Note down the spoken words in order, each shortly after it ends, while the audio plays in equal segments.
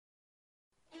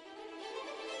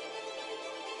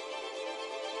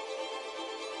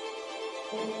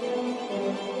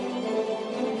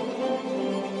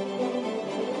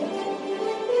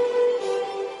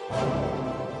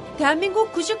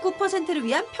대한민국 99%를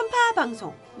위한 편파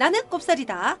방송 나는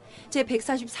꼽살이다. 제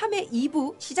 143회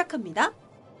 2부 시작합니다.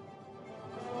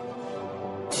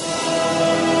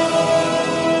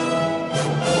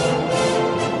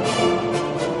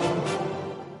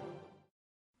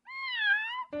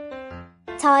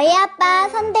 저희 아빠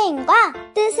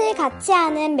선대인과 뜻을 같이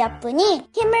하는 몇 분이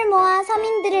힘을 모아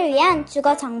서민들을 위한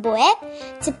주거 정보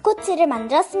앱 집코치를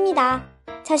만들었습니다.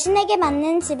 자신에게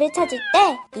맞는 집을 찾을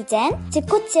때 이젠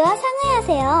집코치와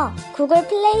상의하세요. 구글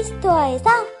플레이 스토어에서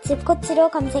집코치로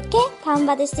검색해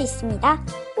다운받을 수 있습니다.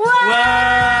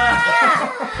 우와!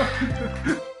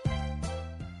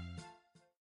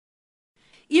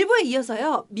 1부에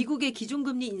이어서요. 미국의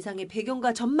기준금리 인상의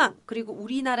배경과 전망 그리고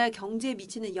우리나라 경제에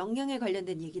미치는 영향에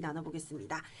관련된 얘기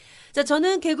나눠보겠습니다. 자,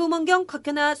 저는 개그먼경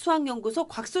곽현아 수학연구소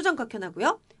곽소정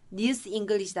곽현아고요.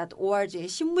 newsenglish.org의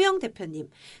신무영 대표님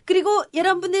그리고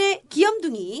여러분들의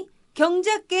귀염둥이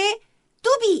경제학계의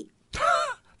뚜비.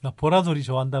 나 보라돌이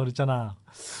좋아한다 그랬잖아.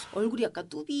 얼굴이 약간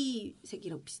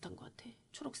뚜비색이랑 비슷한 것 같아.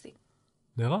 초록색.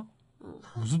 내가?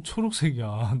 무슨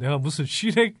초록색이야. 내가 무슨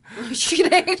쉬렉.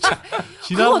 쉬렉.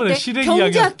 지난번에 쉬렉 이야기.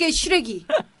 경제학계 쉬렉이.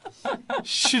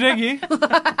 쉬렉이?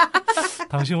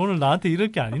 당신 오늘 나한테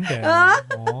이럴 게 아닌데.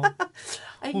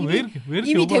 아니, 왜 이렇게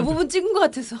이미 대부분 찍은 것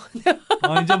같아서.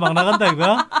 이제 막 나간다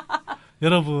이거야?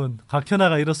 여러분,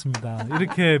 각현아가 이렇습니다.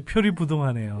 이렇게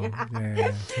표리부동하네요.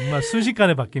 네, 정말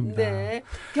순식간에 바뀝니다. 네.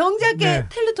 경제학계 네.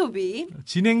 텔레토비.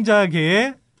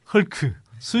 진행자계의 헐크.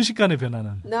 순식간에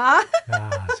변하는. 야,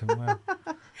 정말.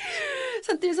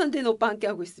 선틸선틸 오빠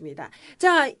함께하고 있습니다.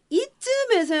 자,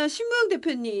 이쯤에서요, 신무영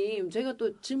대표님, 저희가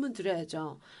또 질문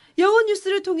드려야죠. 영어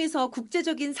뉴스를 통해서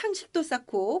국제적인 상식도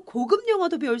쌓고 고급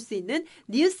영어도 배울 수 있는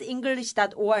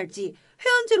newsenglish.org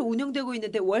회원제로 운영되고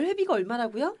있는데 월 회비가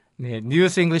얼마라고요? 네,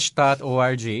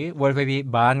 newsenglish.org 월회비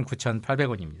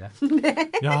 19,800원입니다.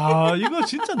 네. 야, 이거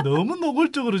진짜 너무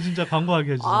노골적으로 진짜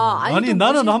광고하게 해주죠. 아니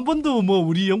나는 한 번도 뭐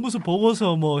우리 연구소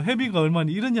보고서 뭐 회비가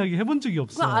얼마니 이런 이야기 해본 적이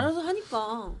없어. 그거 알아서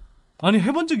하니까. 아니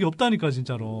해본 적이 없다니까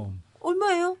진짜로.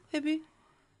 얼마예요 회비?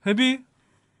 회비?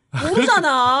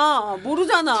 모르잖아.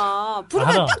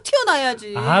 부르면 딱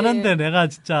튀어나야지. 아는데 내가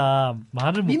진짜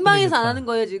말을 못 민망해서 안 하는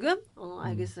거예요 지금?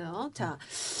 알겠어요. 자,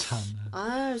 참.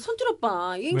 선틸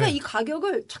오빠. 그러니까 왜? 이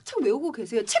가격을 착착 외우고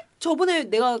계세요. 책 저번에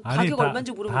내가 가격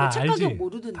얼마인지 모르는데 책 가격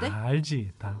모르던데? 다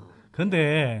알지. 다.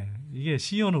 근데 이게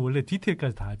CEO는 원래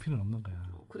디테일까지 다 알 필요는 없는 거야.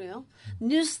 그래요?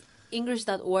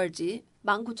 newsenglish.org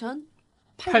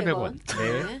 19,800원.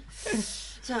 네.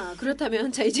 자,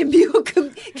 그렇다면 이제 미국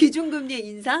기준금리의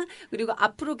인상 그리고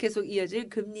앞으로 계속 이어질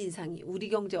금리 인상이 우리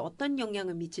경제에 어떤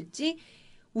영향을 미칠지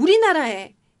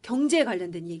우리나라의 경제에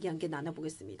관련된 얘기 함께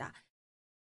나눠보겠습니다.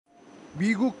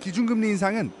 미국 기준금리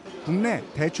인상은 국내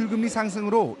대출금리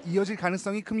상승으로 이어질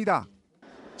가능성이 큽니다.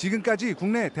 지금까지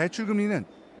국내 대출금리는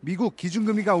미국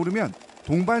기준금리가 오르면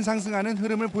동반 상승하는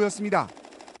흐름을 보였습니다.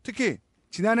 특히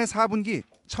지난해 4분기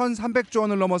 1,300조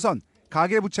원을 넘어선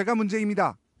가계부채가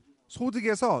문제입니다.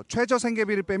 소득에서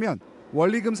최저생계비를 빼면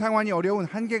원리금 상환이 어려운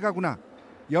한계 가구나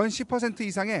연 10%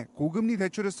 이상의 고금리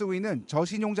대출을 쓰고 있는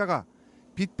저신용자가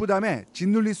빚 부담에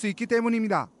짓눌릴 수 있기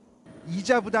때문입니다.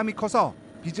 이자 부담이 커서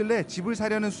빚을 내 집을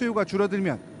사려는 수요가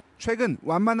줄어들면 최근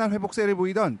완만한 회복세를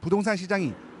보이던 부동산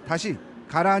시장이 다시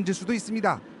가라앉을 수도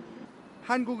있습니다.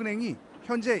 한국은행이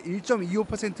현재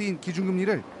 1.25%인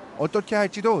기준금리를 어떻게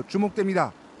할지도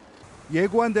주목됩니다.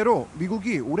 예고한 대로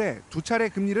미국이 올해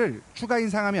 2차례 금리를 추가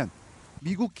인상하면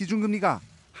미국 기준금리가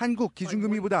한국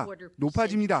기준금리보다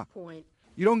높아집니다.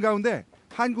 이런 가운데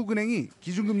한국은행이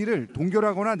기준금리를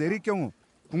동결하거나 내릴 경우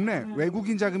국내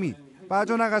외국인 자금이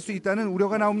빠져나갈 수 있다는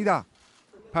우려가 나옵니다.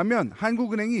 반면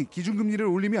한국은행이 기준금리를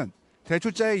올리면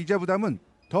대출자의 이자 부담은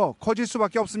더 커질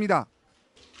수밖에 없습니다.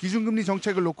 기준금리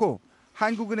정책을 놓고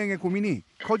한국은행의 고민이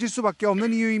커질 수밖에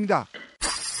없는 이유입니다.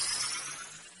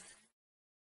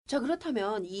 자,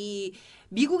 그렇다면 이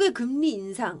미국의 금리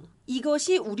인상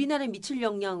이것이 우리나라에 미칠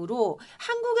영향으로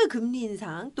한국의 금리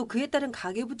인상 또 그에 따른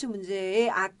가계부채 문제의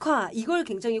악화 이걸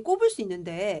굉장히 꼽을 수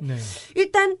있는데 네.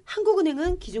 일단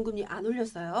한국은행은 기준금리 안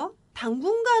올렸어요.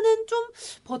 당분간은 좀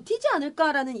버티지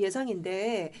않을까라는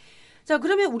예상인데 자,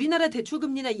 그러면 우리나라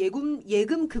대출금리나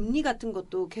예금 금리 같은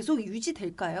것도 계속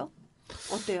유지될까요?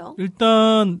 어때요?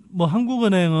 일단 뭐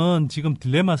한국은행은 지금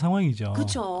딜레마 상황이죠.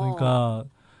 그렇죠. 그러니까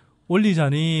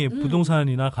올리자니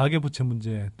부동산이나 가계부채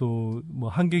문제 또 뭐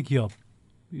한계 기업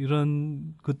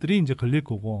이런 것들이 이제 걸릴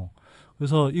거고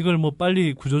그래서 이걸 뭐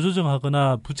빨리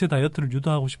구조조정하거나 부채 다이어트를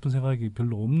유도하고 싶은 생각이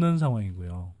별로 없는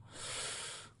상황이고요.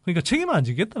 그러니까 책임을 안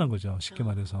지겠다는 거죠. 쉽게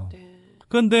말해서. 네.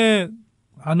 그런데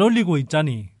안 올리고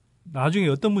있자니 나중에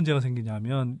어떤 문제가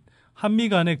생기냐면 한미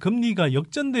간의 금리가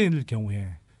역전될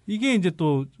경우에 이게 이제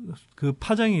또 그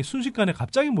파장이 순식간에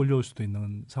갑자기 몰려올 수도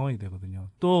있는 상황이 되거든요.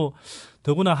 또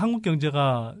더구나 한국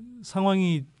경제가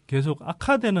상황이 계속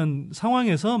악화되는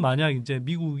상황에서 만약 이제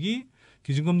미국이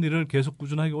기준금리를 계속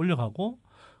꾸준하게 올려가고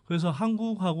그래서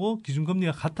한국하고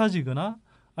기준금리가 같아지거나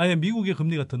아예 미국의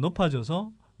금리가 더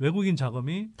높아져서 외국인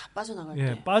자금이 다 빠져나갈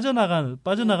때.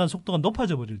 빠져나간 속도가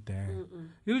높아져 버릴 때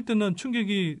이럴 때는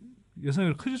충격이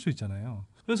예상외로 커질 수 있잖아요.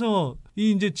 그래서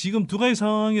이 이제 지금 두 가지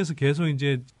상황에서 계속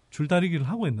이제 줄다리기를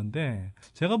하고 있는데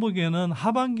제가 보기에는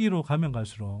하반기로 가면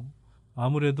갈수록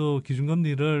아무래도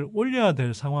기준금리를 올려야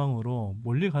될 상황으로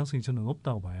몰릴 가능성이 저는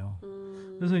높다고 봐요.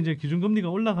 그래서 이제 기준금리가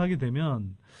올라가게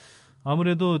되면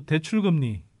아무래도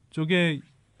대출금리 쪽에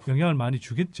영향을 많이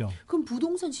주겠죠. 그럼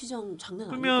부동산 시장 장난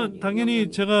아닐 거 그러면 아니에요? 당연히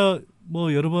영향이. 제가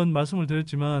뭐 여러 번 말씀을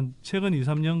드렸지만 최근 2,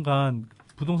 3년간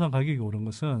부동산 가격이 오른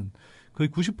것은 거의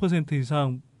 90%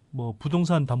 이상 뭐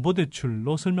부동산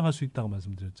담보대출로 설명할 수 있다고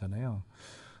말씀드렸잖아요.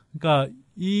 그러니까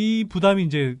이 부담이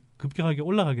이제 급격하게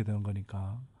올라가게 되는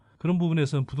거니까 그런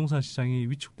부분에서는 부동산 시장이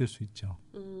위축될 수 있죠.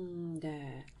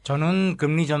 네. 저는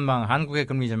금리 전망, 한국의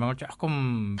금리 전망을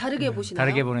조금 다르게 보시나요?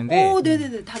 다르게 보는데 오,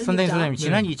 네네네. 다릅니다. 선생님 소장님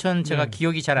지난 네. 2000 제가 네.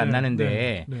 기억이 잘 안 네.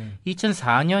 나는데 네.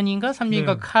 2004년인가 3년인가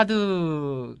네.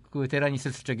 카드 그 대란이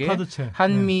있었을 적에 카드채.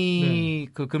 한미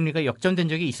그 금리가 역전된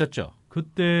적이 있었죠.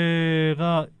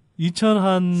 그때가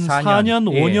 2004년, 4년,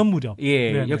 5년 무렵.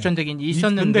 예, 네네. 역전되긴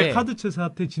있었는데 근데 카드채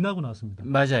사태 지나고 나왔습니다.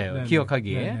 맞아요. 네네.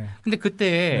 기억하기에. 네네. 근데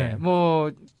그때 네.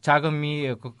 뭐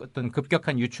자금이 어떤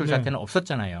급격한 유출 네. 사태는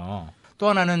없었잖아요. 또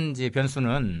하나는 이제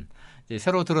변수는 이제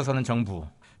새로 들어서는 정부.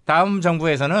 다음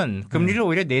정부에서는 금리를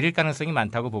오히려 내릴 가능성이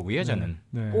많다고 보고요, 저는.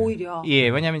 네. 오히려. 예,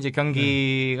 왜냐하면 이제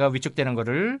경기가 위축되는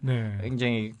거를 네.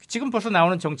 굉장히 지금 벌써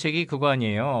나오는 정책이 그거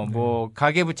아니에요. 네. 뭐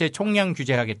가계부채 총량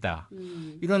규제하겠다.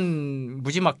 이런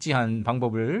무지막지한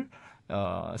방법을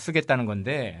쓰겠다는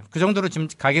건데 그 정도로 지금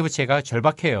가계부채가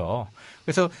절박해요.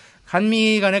 그래서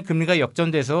한미 간의 금리가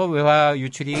역전돼서 외화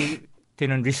유출이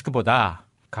되는 리스크보다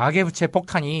가계부채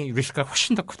폭탄이 리스크가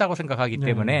훨씬 더 크다고 생각하기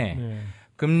때문에 네.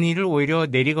 금리를 오히려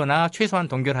내리거나 최소한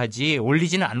동결하지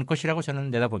올리지는 않을 것이라고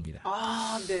저는 내다봅니다.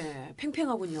 아, 네.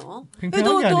 팽팽하군요.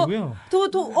 팽팽한 게 아니고요.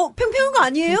 팽팽한 거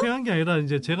아니에요? 팽팽한 게 아니라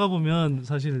이제 제가 보면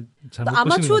사실 잘못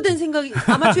아마추어된 생각이,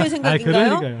 아마추어의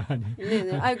생각인가요? 그러니까요. 아니.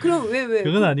 네네. 아니, 그럼 왜?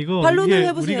 그건 아니고 반론을 이게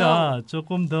해보세요. 우리가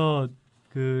조금 더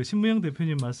그 신무영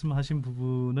대표님 말씀하신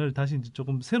부분을 다시 이제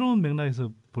조금 새로운 맥락에서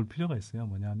볼 필요가 있어요.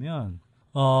 뭐냐면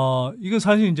이건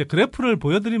사실 이제 그래프를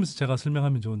보여드리면서 제가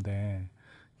설명하면 좋은데,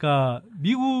 그러니까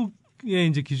미국의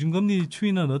이제 기준금리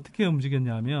추이는 어떻게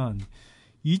움직였냐면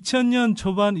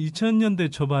 2000년대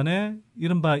초반에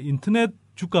이른바 인터넷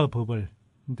주가 버블,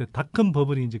 닷컴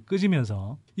버블이 이제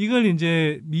꺼지면서 이걸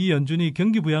이제 미 연준이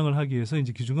경기 부양을 하기 위해서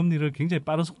이제 기준금리를 굉장히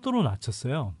빠른 속도로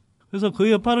낮췄어요. 그래서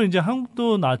그 여파로 이제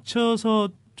한국도 낮춰서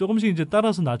조금씩 이제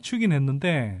따라서 낮추긴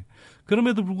했는데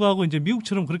그럼에도 불구하고 이제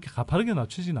미국처럼 그렇게 가파르게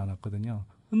낮추진 않았거든요.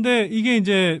 근데 이게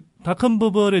이제 닷컴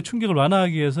버블의 충격을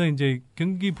완화하기 위해서 이제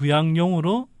경기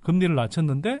부양용으로 금리를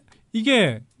낮췄는데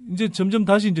이게 이제 점점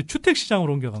다시 이제 주택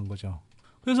시장으로 옮겨간 거죠.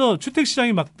 그래서 주택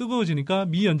시장이 막 뜨거워지니까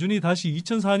미 연준이 다시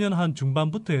 2004년 한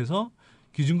중반부터 해서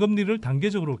기준금리를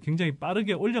단계적으로 굉장히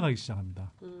빠르게 올려가기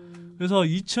시작합니다. 그래서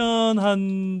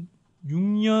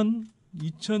 2006년,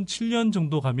 2007년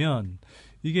정도 가면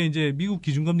이게 이제 미국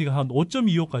기준금리가 한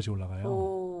 5.25까지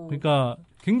올라가요. 그러니까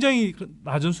굉장히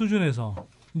낮은 수준에서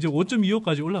이제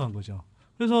 5.25까지 올라간 거죠.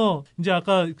 그래서 이제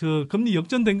아까 그 금리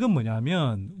역전된 건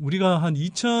뭐냐면 우리가 한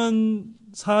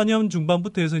 2004년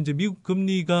중반부터 해서 이제 미국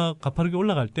금리가 가파르게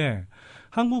올라갈 때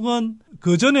한국은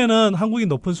그전에는 한국이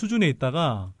높은 수준에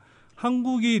있다가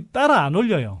한국이 따라 안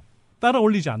올려요. 따라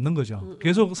올리지 않는 거죠.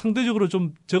 계속 상대적으로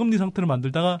좀 저금리 상태를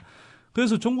만들다가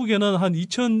그래서 종국에는 한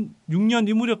 2006년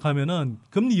이 무렵 가면은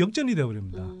금리 역전이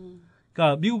되어버립니다.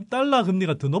 그러니까 미국 달러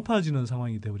금리가 더 높아지는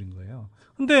상황이 되어버린 거예요.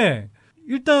 근데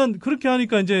일단 그렇게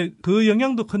하니까 이제 그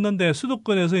영향도 컸는데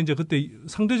수도권에서 이제 그때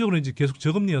상대적으로 이제 계속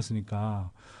저금리였으니까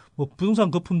뭐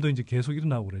부동산 거품도 이제 계속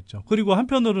일어나고 그랬죠. 그리고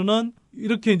한편으로는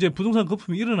이렇게 이제 부동산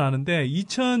거품이 일어나는데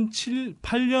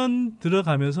 2008년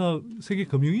들어가면서 세계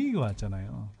금융위기가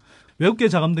왔잖아요. 외국계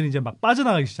자금들이 이제 막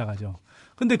빠져나가기 시작하죠.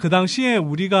 근데 그 당시에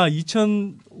우리가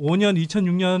 2005년,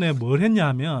 2006년에 뭘 했냐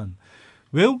하면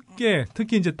외국계,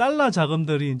 특히 이제 달러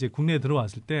자금들이 이제 국내에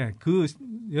들어왔을 때 그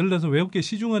예를 들어서 외국계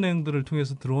시중은행들을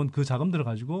통해서 들어온 그 자금들을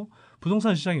가지고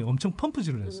부동산 시장에 엄청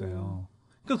펌프질을 했어요.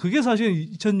 그러니까 그게 사실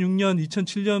 2006년,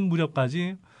 2007년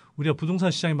무렵까지 우리가 부동산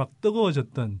시장이 막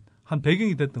뜨거워졌던 한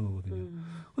배경이 됐던 거거든요.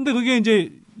 근데 그게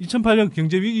이제 2008년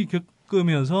경제 위기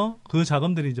겪으면서 그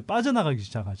자금들이 이제 빠져나가기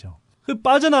시작하죠. 그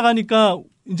빠져나가니까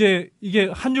이제 이게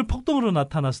환율 폭등으로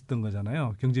나타났었던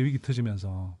거잖아요. 경제 위기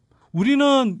터지면서.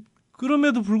 우리는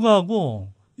그럼에도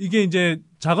불구하고 이게 이제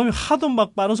자금이 하도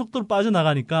막 빠른 속도로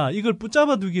빠져나가니까 이걸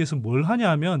붙잡아 두기 위해서 뭘 하냐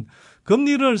하면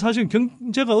금리를 사실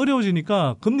경제가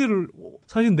어려워지니까 금리를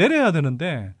사실 내려야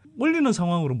되는데 올리는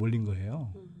상황으로 몰린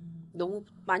거예요. 너무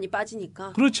많이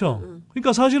빠지니까. 그렇죠.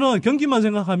 그러니까 사실은 경기만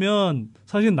생각하면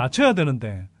사실 낮춰야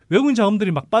되는데 외국인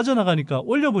자금들이 막 빠져나가니까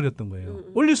올려버렸던 거예요.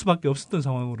 올릴 수밖에 없었던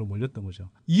상황으로 몰렸던 거죠.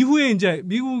 이후에 이제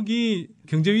미국이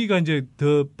경제 위기가 이제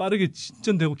더 빠르게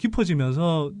진전되고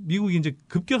깊어지면서 미국이 이제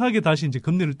급격하게 다시 이제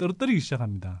금리를 떨어뜨리기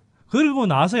시작합니다. 그리고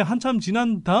나서야 한참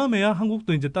지난 다음에야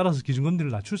한국도 이제 따라서 기준금리를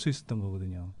낮출 수 있었던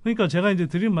거거든요. 그러니까 제가 이제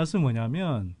드리는 말씀은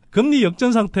뭐냐면 금리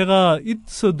역전 상태가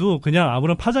있어도 그냥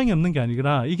아무런 파장이 없는 게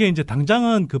아니라 이게 이제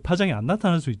당장은 그 파장이 안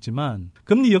나타날 수 있지만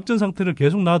금리 역전 상태를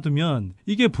계속 놔두면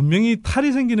이게 분명히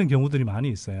탈이 생기는 경우들이 많이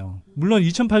있어요. 물론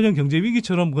 2008년 경제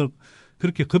위기처럼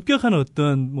그렇게 급격한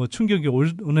어떤 뭐 충격이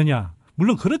오느냐.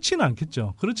 물론 그렇지는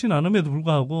않겠죠. 그렇지는 않음에도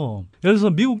불구하고 예를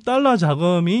들어서 미국 달러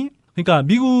자금이 그러니까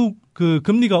미국 그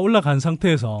금리가 올라간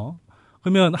상태에서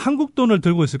그러면 한국 돈을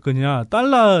들고 있을 거냐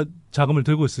달러 자금을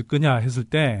들고 있을 거냐 했을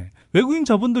때 외국인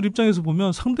자본들 입장에서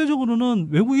보면 상대적으로는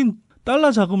외국인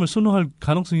달러 자금을 선호할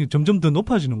가능성이 점점 더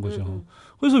높아지는 거죠.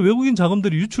 그래서 외국인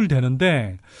자금들이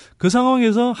유출되는데 그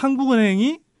상황에서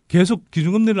한국은행이 계속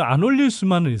기준금리를 안 올릴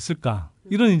수만은 있을까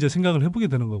이런 이제 생각을 해보게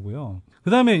되는 거고요.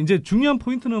 그다음에 이제 중요한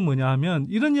포인트는 뭐냐 하면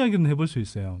이런 이야기는 해볼 수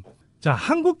있어요. 자,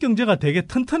 한국 경제가 되게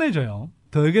튼튼해져요.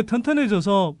 되게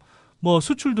튼튼해져서 뭐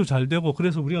수출도 잘 되고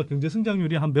그래서 우리가 경제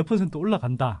성장률이 한 몇 %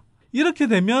 올라간다. 이렇게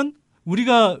되면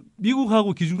우리가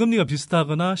미국하고 기준금리가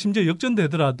비슷하거나 심지어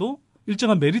역전되더라도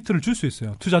일정한 메리트를 줄 수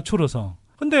있어요. 투자초로서.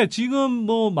 근데 지금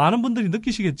뭐 많은 분들이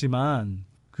느끼시겠지만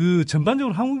그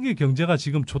전반적으로 한국의 경제가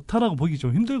지금 좋다라고 보기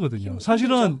좀 힘들거든요.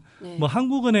 사실은 네. 뭐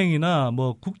한국은행이나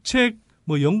뭐 국책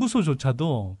뭐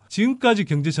연구소조차도 지금까지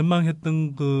경제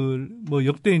전망했던 그 뭐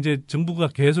역대 이제 정부가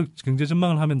계속 경제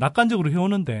전망을 하면 낙관적으로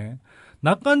해오는데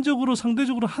낙관적으로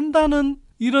상대적으로 한다는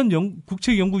이런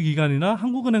국책 연구기관이나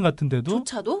한국은행 같은 데도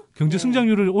조차도? 경제 네.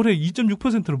 성장률을 올해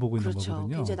 2.6%로 보고 있는 그렇죠.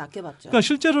 거거든요. 굉장히 낮게 봤죠. 그러니까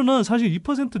실제로는 사실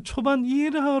 2% 초반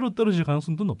이하로 떨어질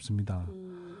가능성도 높습니다.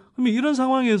 그러면 이런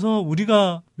상황에서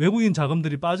우리가 외국인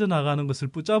자금들이 빠져나가는 것을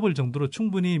붙잡을 정도로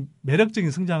충분히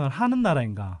매력적인 성장을 하는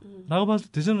나라인가? 라고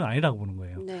봤을 때 저는 아니라고 보는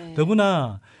거예요. 네.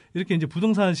 더구나 이렇게 이제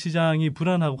부동산 시장이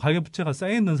불안하고 가계부채가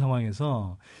쌓여 있는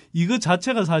상황에서 이것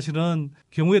자체가 사실은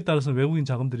경우에 따라서 외국인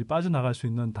자금들이 빠져나갈 수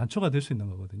있는 단초가 될 수 있는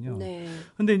거거든요. 네.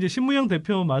 근데 이제 신무영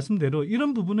대표 말씀대로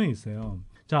이런 부분은 있어요.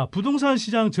 자, 부동산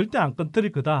시장 절대 안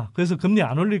건드릴 거다. 그래서 금리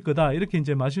안 올릴 거다. 이렇게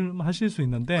이제 말씀하실 수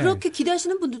있는데. 그렇게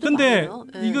기대하시는 분들도 근데 많아요.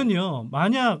 네. 이건요.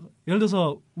 만약 예를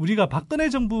들어서 우리가 박근혜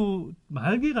정부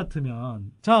말기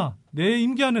같으면 자, 내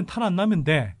임기 안에 탈 안 나면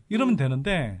돼. 이러면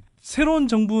되는데 새로운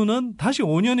정부는 다시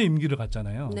 5년의 임기를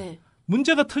갖잖아요. 네.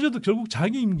 문제가 터져도 결국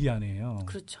자기 임기 안이에요.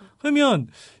 그렇죠. 그러면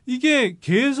이게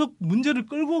계속 문제를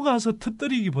끌고 가서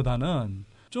터뜨리기보다는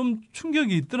좀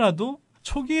충격이 있더라도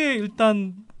초기에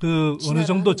일단 그 어느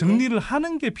정도 정리를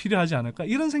하는 게 필요하지 않을까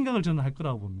이런 생각을 저는 할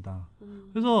거라고 봅니다.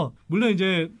 그래서 물론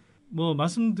이제 뭐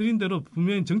말씀드린 대로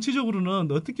분명히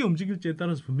정치적으로는 어떻게 움직일지에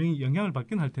따라서 분명히 영향을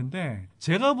받긴 할 텐데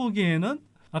제가 보기에는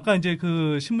아까 이제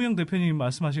그 신무영 대표님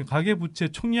말씀하신 가계부채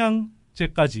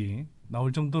총량제까지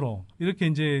나올 정도로 이렇게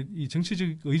이제 이 정치적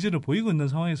의지를 보이고 있는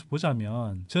상황에서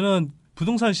보자면 저는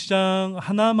부동산 시장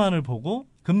하나만을 보고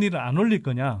금리를 안 올릴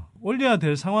거냐 올려야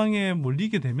될 상황에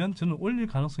몰리게 되면 저는 올릴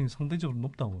가능성이 상대적으로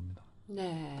높다고 봅니다.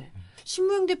 네.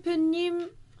 신무영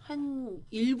대표님 한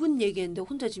 1분 얘기했는데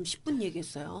혼자 지금 10분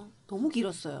얘기했어요. 너무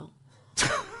길었어요.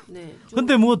 네.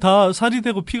 근데 뭐 다 살이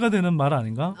되고 피가 되는 말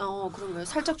아닌가? 그런가요?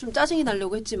 살짝 좀 짜증이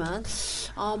나려고 했지만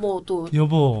뭐 또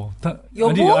여보.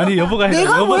 여보? 아니 여보가 아니라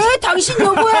내가 여보. 왜 당신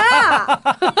여보야?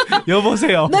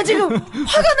 여보세요. 나 지금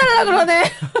화가 날라 그러네.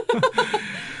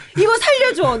 이거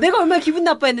살려줘. 내가 얼마나 기분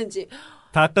나빠했는지.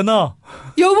 다 끊어.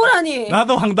 여보라니.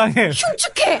 나도 황당해.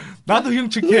 흉측해. 나도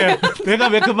흉측해. 내가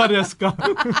왜 그 말을 했을까?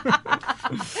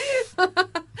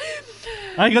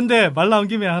 아니 근데 말 나온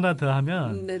김에 하나 더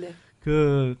하면 네네.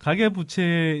 그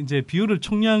가계부채 이제 비율을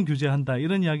총량 규제한다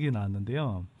이런 이야기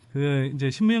나왔는데요. 그 이제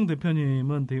신무영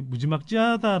대표님은 되게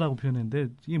무지막지하다라고 표현했는데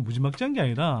이게 무지막지한 게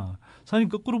아니라 사실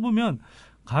거꾸로 보면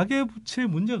가계부채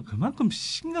문제가 그만큼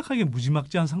심각하게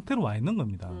무지막지한 상태로 와 있는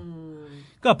겁니다.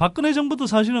 그러니까 박근혜 정부도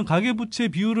사실은 가계부채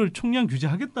비율을 총량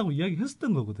규제하겠다고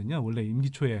이야기했었던 거거든요. 원래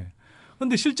임기 초에.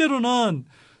 그런데 실제로는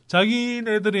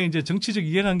자기네들의 이제 정치적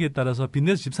이해관계에 따라서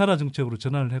빚내서 집 사라 정책으로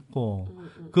전환을 했고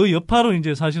그 여파로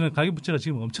이제 사실은 가계부채가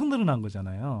지금 엄청 늘어난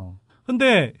거잖아요.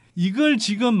 근데 이걸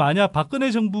지금 만약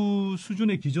박근혜 정부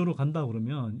수준의 기조로 간다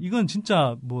그러면 이건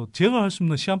진짜 뭐 제어할 수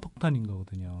없는 시한폭탄인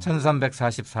거거든요.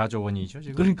 1344조 원이죠,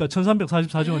 지금. 그러니까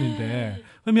 1344조 원인데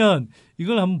그러면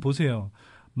이걸 한번 보세요.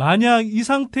 만약 이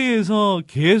상태에서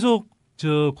계속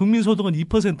국민소득은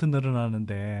 2%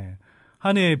 늘어나는데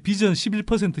한 해 빚은 11%,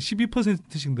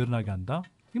 12%씩 늘어나게 한다?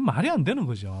 이건 말이 안 되는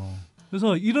거죠.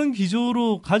 그래서 이런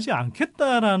기조로 가지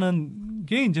않겠다라는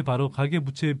게 이제 바로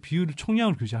가계부채 비율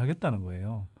총량을 규제하겠다는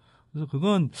거예요. 그래서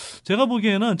그건 제가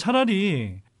보기에는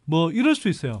차라리 뭐 이럴 수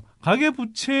있어요.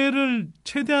 가계부채를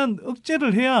최대한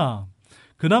억제를 해야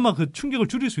그나마 그 충격을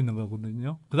줄일 수 있는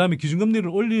거거든요. 그 다음에 기준금리를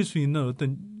올릴 수 있는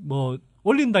어떤 뭐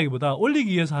올린다기보다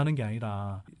올리기 위해서 하는 게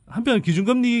아니라 한편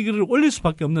기준금리를 올릴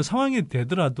수밖에 없는 상황이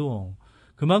되더라도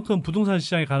그만큼 부동산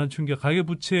시장에 가는 충격,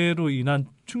 가계부채로 인한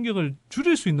충격을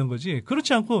줄일 수 있는 거지.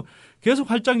 그렇지 않고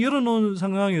계속 활짝 열어놓은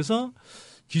상황에서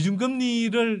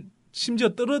기준금리를 심지어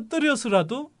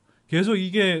떨어뜨려서라도 계속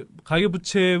이게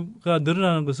가계부채가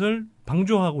늘어나는 것을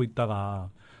방조하고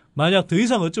있다가 만약 더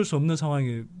이상 어쩔 수 없는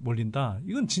상황에 몰린다.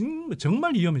 이건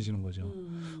정말 위험해지는 거죠.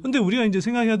 근데 우리가 이제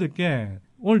생각해야 될 게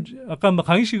오늘 아까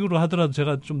강의식으로 하더라도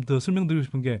제가 좀 더 설명드리고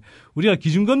싶은 게 우리가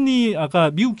기준금리 아까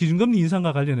미국 기준금리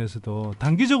인상과 관련해서도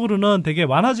단기적으로는 되게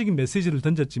완화적인 메시지를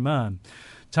던졌지만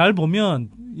잘 보면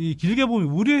이 길게 보면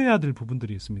우려해야 될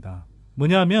부분들이 있습니다.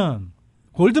 뭐냐면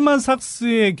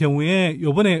골드만삭스의 경우에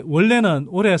이번에 원래는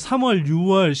올해 3월,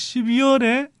 6월,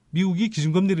 12월에 미국이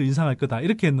기준금리를 인상할 거다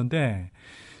이렇게 했는데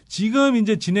지금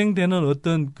이제 진행되는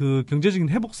어떤 그 경제적인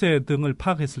회복세 등을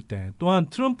파악했을 때 또한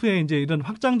트럼프의 이제 이런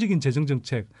확장적인 재정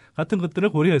정책 같은 것들을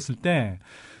고려했을 때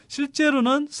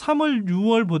실제로는 3월,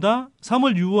 6월보다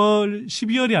 3월, 6월,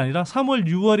 12월이 아니라 3월,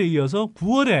 6월에 이어서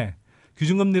 9월에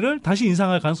기준금리를 다시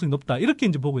인상할 가능성이 높다. 이렇게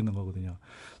이제 보고 있는 거거든요.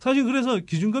 사실 그래서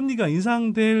기준금리가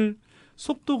인상될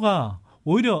속도가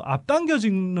오히려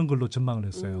앞당겨지는 걸로 전망을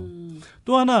했어요.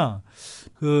 또 하나,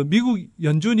 그 미국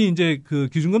연준이 이제 그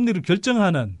기준금리를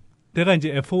결정하는 데가 이제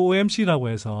FOMC라고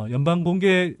해서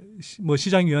연방공개 뭐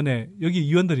시장위원회 여기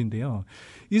위원들인데요.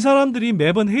 이 사람들이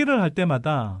매번 회의를 할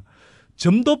때마다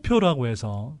점도표라고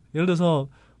해서 예를 들어서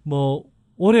뭐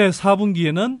올해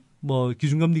 4분기에는 뭐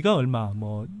기준금리가 얼마,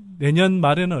 뭐 내년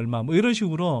말에는 얼마, 뭐 이런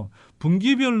식으로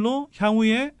분기별로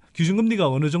향후에 기준금리가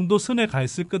어느 정도 선에 가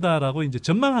있을 거다라고 이제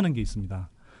전망하는 게 있습니다.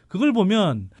 그걸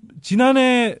보면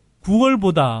지난해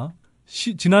 9월보다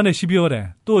지난해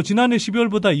 12월에 또 지난해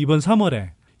 12월보다 이번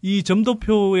 3월에 이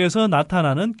점도표에서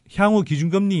나타나는 향후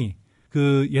기준금리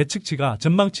그 예측치가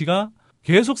전망치가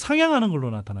계속 상향하는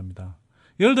걸로 나타납니다.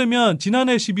 예를 들면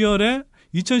지난해 12월에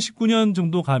 2019년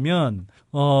정도 가면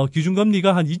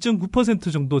기준금리가 한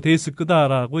 2.9% 정도 돼 있을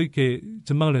거다라고 이렇게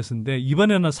전망을 했었는데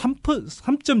이번에는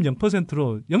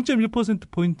 3.0%로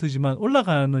 0.1%포인트지만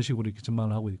올라가는 식으로 이렇게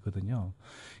전망을 하고 있거든요.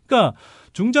 그러니까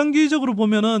중장기적으로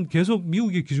보면은 계속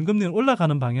미국의 기준금리는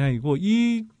올라가는 방향이고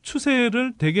이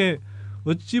추세를 되게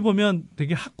어찌 보면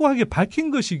되게 확고하게 밝힌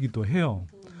것이기도 해요.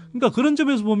 그러니까 그런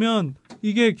점에서 보면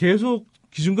이게 계속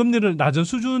기준금리를 낮은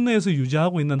수준에서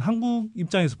유지하고 있는 한국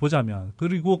입장에서 보자면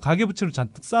그리고 가계부채를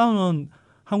잔뜩 쌓아놓은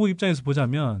한국 입장에서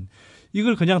보자면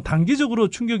이걸 그냥 단기적으로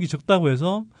충격이 적다고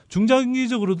해서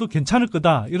중장기적으로도 괜찮을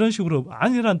거다 이런 식으로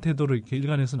안일한 태도로 이렇게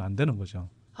일관해서는 안 되는 거죠.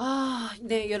 아,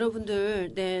 네,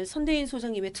 여러분들, 네, 선대인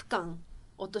소장님의 특강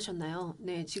어떠셨나요?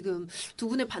 네, 지금 두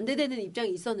분의 반대되는 입장이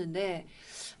있었는데,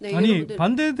 네, 아니 여러분들,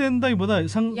 반대된다기보다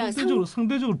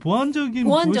상대적으로 보완적인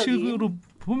방식으로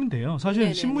보면 돼요. 사실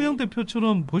네네네. 신무영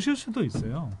대표처럼 보실 수도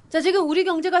있어요. 자, 지금 우리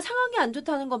경제가 상황이 안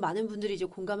좋다는 건 많은 분들이 이제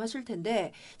공감하실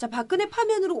텐데, 자, 박근혜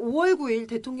파면으로 5월 9일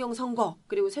대통령 선거,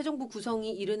 그리고 새 정부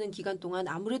구성이 이르는 기간 동안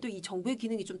아무래도 이 정부의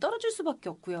기능이 좀 떨어질 수밖에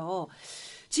없고요.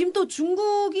 지금 또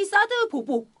중국이 사드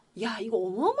보복, 야, 이거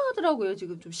어마어마하더라고요.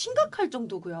 지금 좀 심각할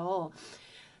정도고요.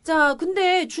 자,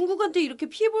 근데 중국한테 이렇게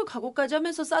피해볼 각오까지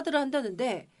하면서 사드를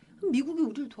한다는데, 그럼 미국이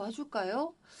우리를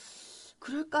도와줄까요?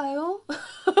 그럴까요?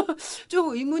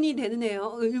 좀 의문이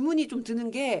되네요. 의문이 좀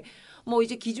드는 게, 뭐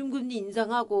이제 기준금리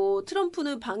인상하고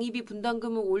트럼프는 방위비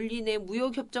분담금을 올리네,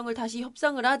 무역협정을 다시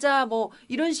협상을 하자, 뭐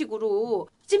이런 식으로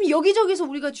지금 여기저기서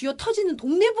우리가 쥐어 터지는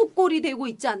동네복골이 되고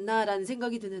있지 않나라는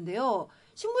생각이 드는데요.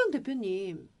 신무영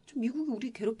대표님, 좀 미국이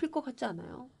우리 괴롭힐 것 같지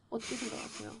않아요? 어떻게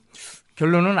생각하세요?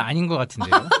 결론은 아닌 것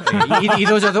같은데요. 예,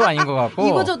 이도저도 아닌 것 같고.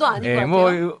 이거저도 아닌 것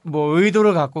같아요. 뭐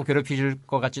의도를 갖고 괴롭힐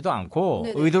것 같지도 않고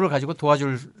네네. 의도를 가지고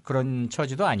도와줄 그런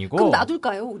처지도 아니고. 그럼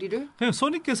놔둘까요, 우리를? 그냥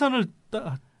손익 계산을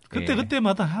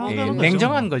그때마다 하는 거죠.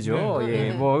 냉정한 거죠.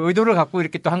 네. 뭐 의도를 갖고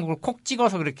이렇게 또 한국을 콕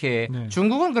찍어서 그렇게 네.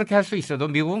 중국은 그렇게 할 수 있어도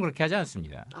미국은 그렇게 하지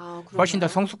않습니다. 훨씬 더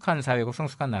성숙한 사회고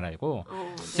성숙한 나라이고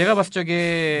네. 제가 봤을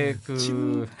적에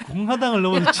공화당을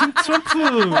넘어서 친 트럼프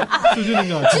수준인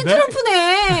것 같은데.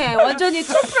 트럼프네. 완전히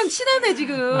트럼프랑 친하네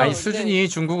지금. 아니 수준이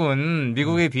중국은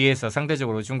미국에 비해서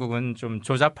상대적으로 중국은 좀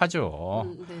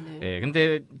조잡하죠. 네네.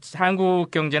 근데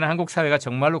한국 경제나 한국 사회가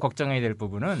정말로 걱정해야 될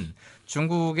부분은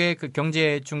중국의 그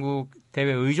경제 중국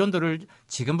대외 의존도를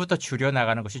지금부터 줄여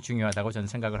나가는 것이 중요하다고 저는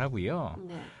생각을 하고요.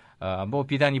 네. 뭐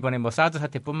비단 이번에 뭐 사드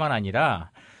사태뿐만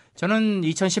아니라 저는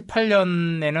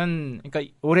 2018년에는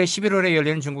그러니까 올해 11월에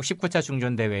열리는 중국 19차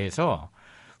중전 대회에서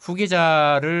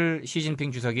후계자를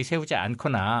시진핑 주석이 세우지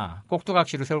않거나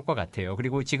꼭두각시로 세울 것 같아요.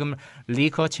 그리고 지금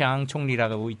리커창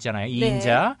총리라고 있잖아요.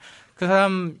 2인자. 그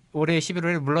사람 올해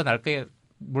 11월에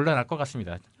물러날 것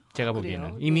같습니다. 제가 보기에는.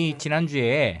 그래요? 이미 네.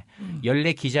 지난주에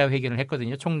연례 기자회견을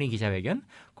했거든요. 총리 기자회견.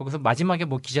 거기서 마지막에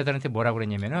뭐 기자들한테 뭐라고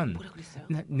그랬냐면은 뭐라 그랬어요?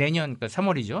 내년 그러니까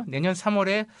 3월이죠. 내년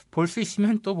 3월에 볼 수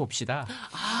있으면 또 봅시다.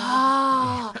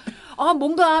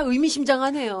 뭔가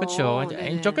의미심장하네요. 그렇죠.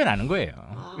 네. 쫓겨나는 거예요.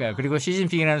 그러니까 그리고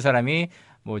시진핑이라는 사람이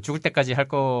뭐 죽을 때까지 할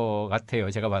것 같아요.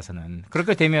 제가 봐서는.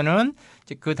 그렇게 되면은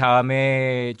그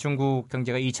다음에 중국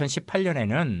경제가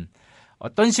 2018년에는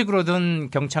어떤 식으로든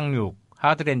경착륙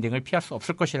하드랜딩을 피할 수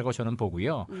없을 것이라고 저는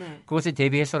보고요. 네. 그것에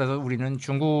대비해서라도 우리는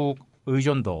중국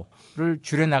의존도를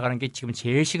줄여나가는 게 지금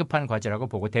제일 시급한 과제라고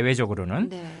보고 대외적으로는.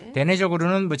 네.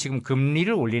 대내적으로는 뭐 지금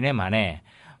금리를 올리네 마네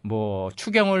뭐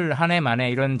추경을 하네 마네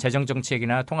이런 재정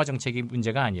정책이나 통화 정책이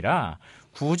문제가 아니라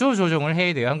구조 조정을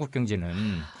해야 돼요. 한국 경제는.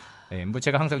 뭐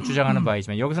제가 항상 주장하는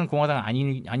바이지만 여기서는 공화당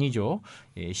아니죠.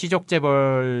 시족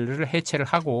재벌을 해체를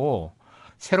하고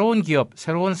새로운 기업,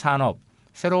 새로운 산업,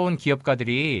 새로운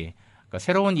기업가들이 그러니까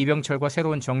새로운 이병철과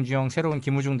새로운 정주영, 새로운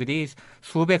김우중들이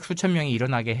수백 수천 명이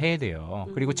일어나게 해야 돼요.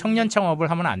 그리고 청년 창업을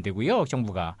하면 안 되고요.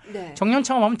 정부가. 네. 청년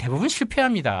창업하면 대부분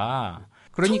실패합니다.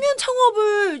 청년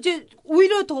창업을 이제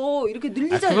오히려 더 이렇게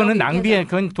늘리자. 그거는 낭비해.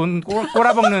 그건 돈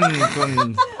꼬라박는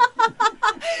돈.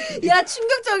 야,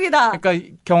 충격적이다.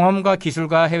 그러니까 경험과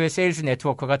기술과 해외 세일즈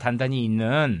네트워크가 단단히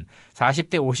있는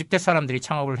 40대, 50대 사람들이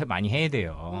창업을 많이 해야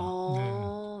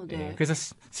돼요. 네. 그래서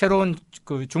새로운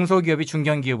그 중소기업이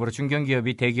중견기업으로,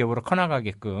 중견기업이 대기업으로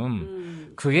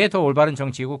커나가게끔 그게 더 올바른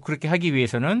정치이고 그렇게 하기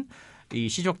위해서는 이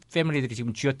시족 패밀리들이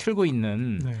지금 쥐어 틀고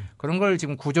있는 그런 걸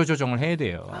지금 구조 조정을 해야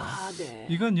돼요. 네.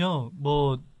 이건요,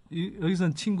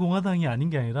 여기서는 친공화당이 아닌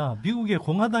게 아니라 미국의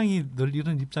공화당이 늘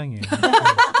이런 입장이에요.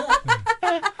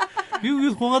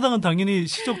 미국의 공화당은 당연히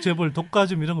시족 재벌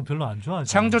독과점 이런 거 별로 안 좋아하죠.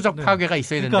 창조적 파괴가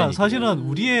있어야 된다.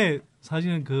 그러니까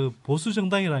사실은 그 보수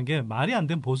정당이라는 게 말이 안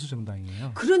된 보수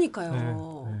정당이에요.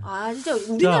 그러니까요. 진짜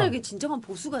우리나라에 진정한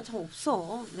보수가 참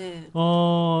없어. 네.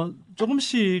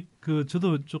 조금씩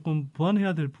저도 조금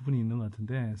보완해야 될 부분이 있는 것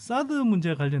같은데 사드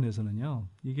문제 관련해서는요.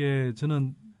 이게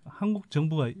저는 한국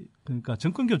정부가 그러니까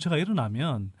정권 교체가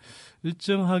일어나면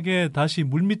일정하게 다시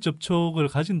물밑 접촉을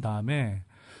가진 다음에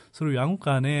서로 양국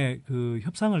간에 그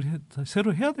협상을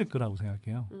새로 해야 될 거라고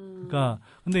생각해요. 그러니까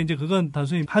근데 이제 그건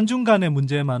단순히 한중 간의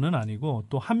문제만은 아니고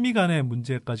또 한미 간의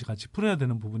문제까지 같이 풀어야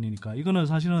되는 부분이니까 이거는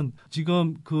사실은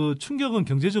지금 그 충격은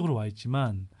경제적으로 와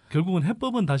있지만 결국은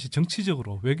해법은 다시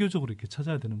정치적으로 외교적으로 이렇게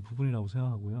찾아야 되는 부분이라고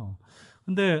생각하고요.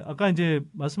 근데 아까 이제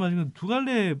말씀하신 두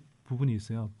갈래 부분이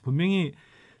있어요. 분명히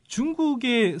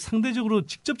중국의 상대적으로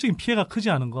직접적인 피해가 크지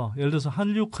않은 거, 예를 들어서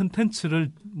한류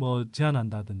콘텐츠를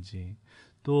제한한다든지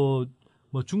또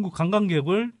중국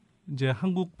관광객을 이제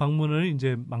한국 방문을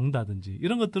이제 막는다든지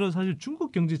이런 것들은 사실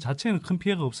중국 경제 자체에는 큰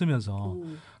피해가 없으면서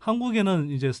한국에는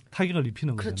이제 타격을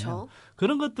입히는 거잖아요. 그렇죠.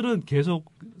 그런 것들은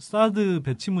계속 사드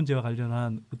배치 문제와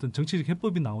관련한 어떤 정치적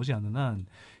해법이 나오지 않는 한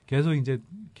계속 이제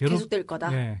계속될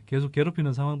거다. 네, 계속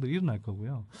괴롭히는 상황들이 일어날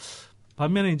거고요.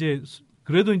 반면에 이제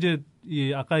그래도 이제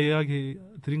아까 이야기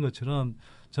드린 것처럼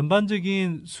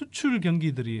전반적인 수출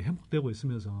경기들이 회복되고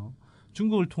있으면서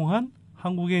중국을 통한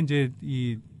한국의 이제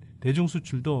이 대중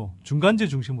수출도 중간재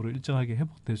중심으로 일정하게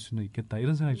회복될 수는 있겠다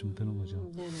이런 생각이 좀 드는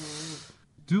거죠. 네네.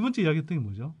 두 번째 이야기했던 게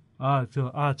뭐죠?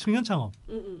 청년 창업.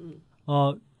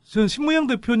 저는 신무영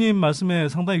대표님 말씀에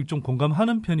상당히 좀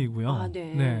공감하는 편이고요.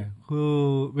 네.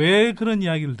 왜 그런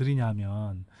이야기를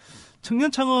드리냐면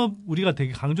청년 창업 우리가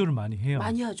되게 강조를 많이 해요.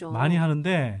 많이 하죠. 많이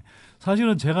하는데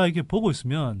사실은 제가 이렇게 보고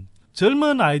있으면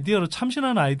젊은 아이디어로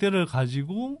참신한 아이디어를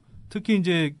가지고 특히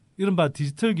이제 이른바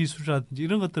디지털 기술이라든지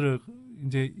이런 것들을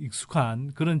이제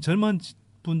익숙한 그런 젊은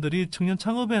분들이 청년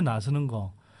창업에 나서는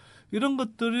거 이런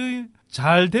것들이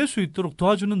잘 될 수 있도록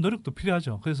도와주는 노력도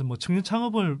필요하죠. 그래서 청년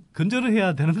창업을 근절을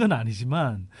해야 되는 건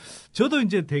아니지만 저도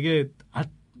이제 되게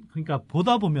그러니까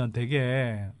보다 보면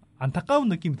되게 안타까운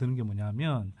느낌이 드는 게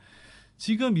뭐냐면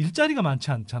지금 일자리가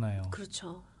많지 않잖아요.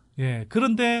 그렇죠. 예.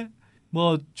 그런데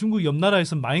뭐 중국 옆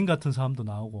나라에서는 마인 같은 사람도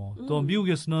나오고 또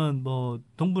미국에서는 뭐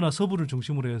동부나 서부를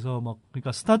중심으로 해서 막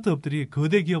그러니까 스타트업들이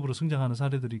거대 기업으로 성장하는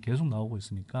사례들이 계속 나오고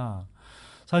있으니까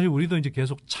사실 우리도 이제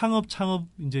계속 창업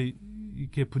이제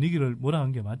이렇게 분위기를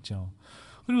몰아간 게 맞죠.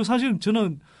 그리고 사실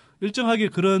저는 일정하게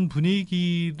그런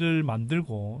분위기를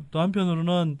만들고 또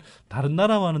한편으로는 다른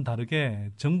나라와는 다르게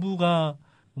정부가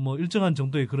뭐 일정한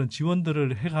정도의 그런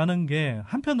지원들을 해가는 게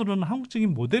한편으로는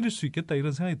한국적인 모델일 수 있겠다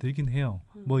이런 생각이 들긴 해요.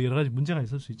 뭐 여러 가지 문제가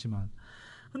있을 수 있지만.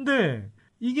 근데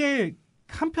이게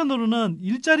한편으로는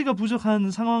일자리가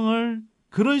부족한 상황을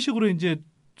그런 식으로 이제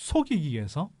속이기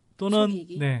위해서 또는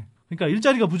네. 그러니까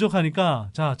일자리가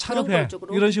부족하니까 자 창업해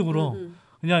이런 식으로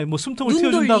그냥 뭐 숨통을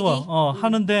틔워준다고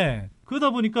하는데 그러다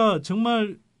보니까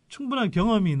정말 충분한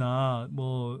경험이나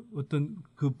뭐 어떤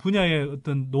그 분야의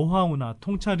어떤 노하우나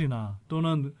통찰이나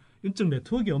또는 인적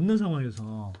네트워크가 없는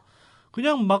상황에서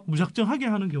그냥 막 무작정하게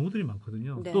하는 경우들이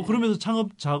많거든요. 네. 또 그러면서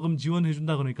창업 자금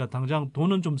지원해준다 그러니까 당장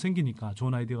돈은 좀 생기니까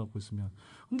좋은 아이디어 갖고 있으면.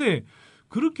 근데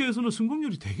그렇게 해서는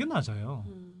성공률이 되게 낮아요.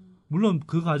 물론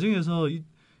그 과정에서 이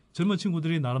젊은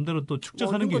친구들이 나름대로 또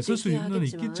축적하는 게 있을 수는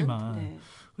있겠지만 네.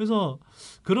 그래서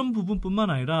그런 부분뿐만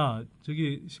아니라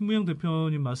저기 신무영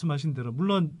대표님 말씀하신 대로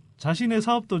물론 자신의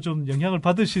사업도 좀 영향을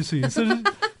받으실 수 있을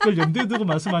걸 염두에 두고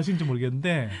말씀하신지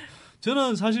모르겠는데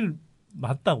저는 사실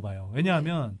맞다고 봐요.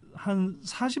 왜냐하면 한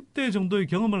 40대 정도의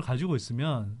경험을 가지고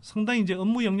있으면 상당히 이제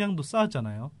업무 역량도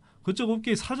쌓았잖아요. 그쪽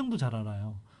업계의 사정도 잘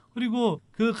알아요. 그리고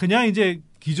그냥 이제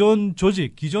기존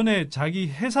조직, 기존의 자기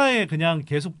회사에 그냥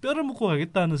계속 뼈를 묻고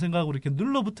가겠다는 생각으로 이렇게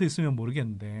눌러붙어 있으면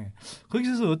모르겠는데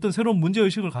거기서 어떤 새로운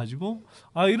문제의식을 가지고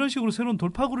이런 식으로 새로운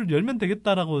돌파구를 열면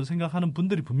되겠다라고 생각하는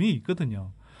분들이 분명히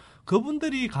있거든요.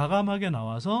 그분들이 가감하게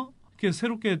나와서 이렇게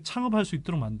새롭게 창업할 수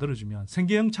있도록 만들어주면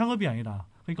생계형 창업이 아니라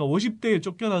그러니까 50대에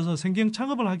쫓겨나서 생계형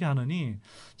창업을 하게 하느니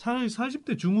차라리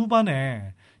 40대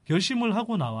중후반에 결심을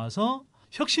하고 나와서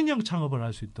혁신형 창업을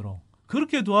할 수 있도록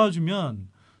그렇게 도와주면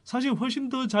사실 훨씬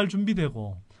더 잘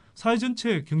준비되고 사회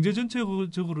전체, 경제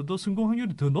전체적으로도 성공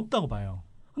확률이 더 높다고 봐요.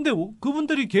 근데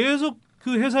그분들이 계속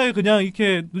그 회사에 그냥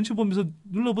이렇게 눈치 보면서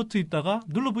눌러붙어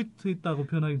있다고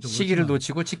표현하기 좀 시기를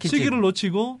그렇지만 놓치고 시기를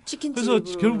놓치고 그래서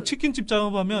치킨집으로. 결국 치킨집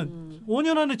작업하면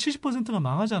 5년 안에 70%가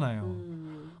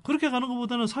망하잖아요. 그렇게 가는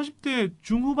것보다는 40대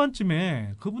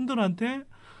중후반쯤에 그분들한테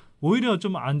오히려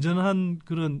좀 안전한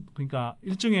그런 그러니까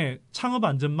일종의 창업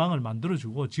안전망을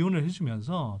만들어주고 지원을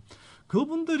해주면서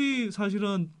그분들이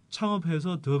사실은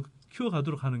창업해서 더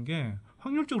키워가도록 하는 게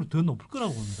확률적으로 더 높을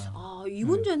거라고 봅니다. 이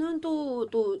문제는 또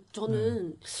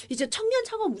저는 이제 청년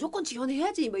창업 무조건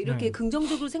지원해야지 뭐 이렇게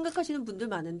긍정적으로 생각하시는 분들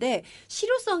많은데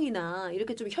실효성이나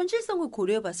이렇게 좀 현실성을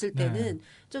고려해 봤을 때는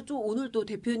좀 오늘 또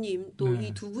대표님 또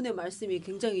이 두 분의 말씀이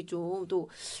굉장히 좀 또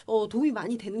도움이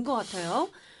많이 되는 것 같아요.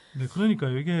 네, 그러니까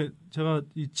이게 제가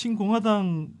이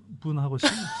친공화당 분하고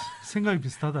생각이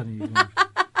비슷하다니.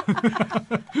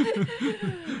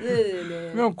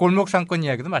 네. 그럼 골목 상권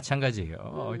이야기도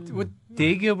마찬가지예요. 뭐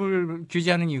대기업을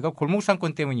규제하는 이유가 골목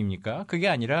상권 때문입니까? 그게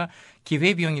아니라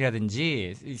기회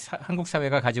비용이라든지 한국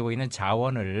사회가 가지고 있는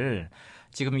자원을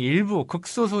지금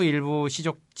극소수 일부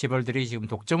시족 재벌들이 지금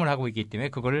독점을 하고 있기 때문에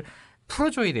그걸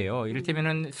풀어줘야 돼요.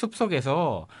 이를테면은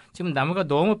숲속에서 지금 나무가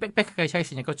너무 빽빽하게 차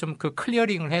있으니까 좀 그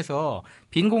클리어링을 해서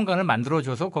빈 공간을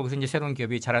만들어줘서 거기서 이제 새로운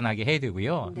기업이 자라나게 해야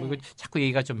되고요. 네. 뭐 자꾸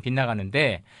얘기가 좀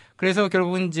빗나가는데 그래서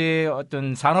결국은 이제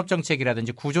어떤 산업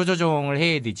정책이라든지 구조 조정을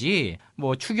해야 되지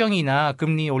뭐 추경이나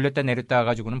금리 올렸다 내렸다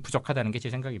가지고는 부족하다는 게 제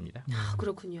생각입니다.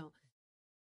 그렇군요.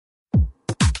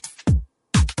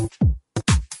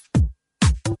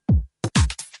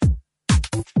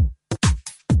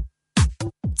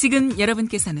 지금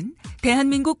여러분께서는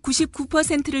대한민국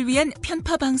 99%를 위한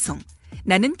편파 방송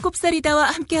나는 꼽사리다와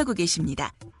함께하고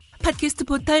계십니다. 팟캐스트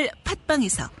포털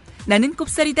팟빵에서 나는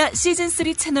꼽사리다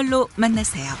시즌3 채널로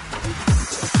만나세요.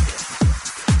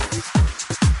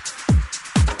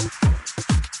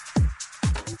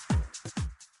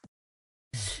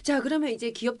 자, 그러면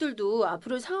이제 기업들도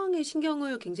앞으로 상황에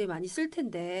신경을 굉장히 많이 쓸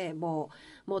텐데, 뭐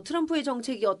트럼프의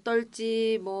정책이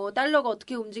어떨지, 뭐 달러가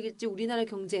어떻게 움직일지 우리나라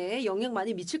경제에 영향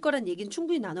많이 미칠 거란 얘기는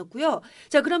충분히 나눴고요.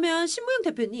 자, 그러면 신무영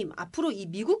대표님, 앞으로 이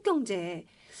미국 경제,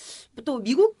 또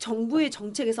미국 정부의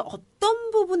정책에서 어떤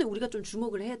부분에 우리가 좀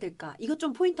주목을 해야 될까? 이것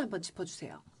좀 포인트 한번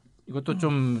짚어주세요. 이것도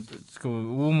좀 그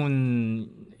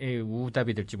우문의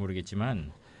우답이 될지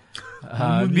모르겠지만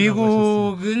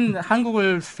미국은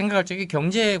한국을 생각할 적에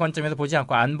경제 관점에서 보지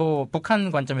않고 안보,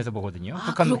 북한 관점에서 보거든요.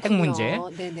 북한 그렇군요. 핵 문제.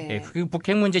 네네. 네, 그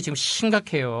북핵 문제 지금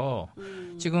심각해요.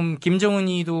 지금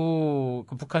김정은이도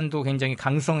그 북한도 굉장히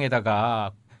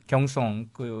강성에다가 경성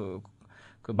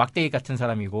그 막대기 같은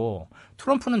사람이고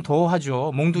트럼프는 더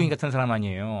하죠. 몽둥이 같은 사람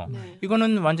아니에요. 네.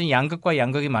 이거는 완전 양극과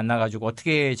양극이 만나가지고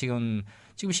어떻게 지금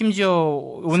심지어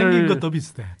오늘 생긴 것도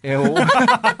비슷해. 예,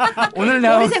 오늘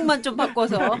나온 머리색만 좀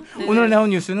바꿔서 네. 오늘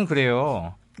나온 뉴스는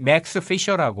그래요. 맥스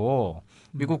피셔라고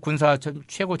미국 군사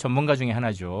최고 전문가 중에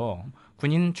하나죠.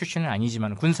 군인 출신은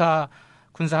아니지만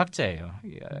군사학자예요.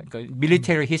 그러니까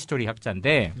밀리터리 히스토리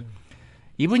학자인데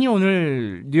이분이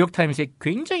오늘 뉴욕타임스에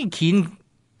굉장히 긴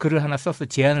글을 하나 써서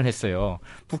제안을 했어요.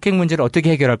 북핵 문제를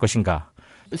어떻게 해결할 것인가.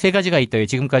 3가지가 있대요.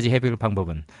 지금까지 해결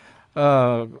방법은.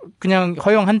 그냥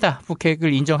허용한다.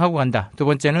 북핵을 인정하고 간다.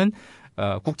 2번째는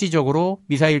국지적으로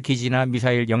미사일 기지나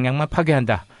미사일 역량만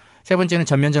파괴한다. 3번째는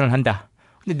전면전을 한다.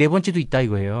 근데 4번째도 있다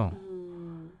이거예요.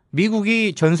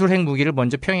 미국이 전술핵 무기를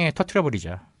먼저 평양에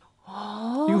터뜨려버리자.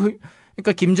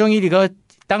 그러니까 김정일이가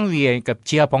땅 위에, 그러니까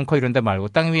지하 벙커 이런 데 말고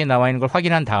땅 위에 나와 있는 걸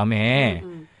확인한 다음에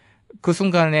그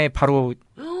순간에 바로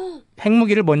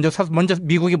핵무기를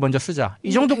미국이 먼저 쓰자.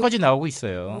 이 정도까지 나오고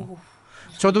있어요.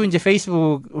 저도 이제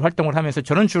페이스북 활동을 하면서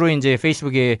저는 주로 이제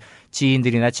페이스북에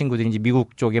지인들이나 친구들이 이제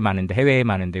미국 쪽에 많은데 해외에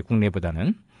많은데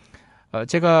국내보다는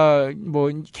제가 뭐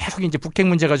계속 이제 북핵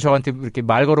문제가 저한테 이렇게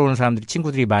말 걸어오는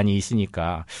친구들이 많이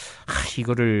있으니까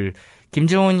이거를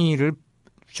김정은이를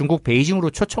중국 베이징으로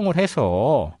초청을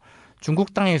해서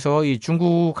중국 땅에서 이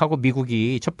중국하고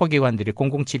미국이 첩보기관들이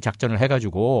 007 작전을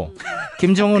해가지고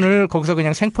김정은을 거기서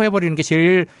그냥 생포해버리는 게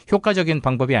제일 효과적인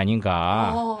방법이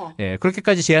아닌가. 예,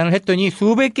 그렇게까지 제안을 했더니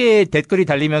수백 개의 댓글이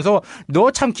달리면서 너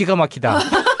참 기가 막히다.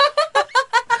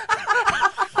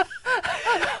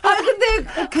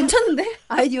 근데 괜찮은데?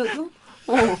 아이디어도?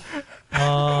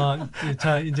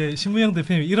 자, 이제 신무영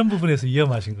대표님 이런 부분에서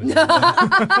위험하신 거죠.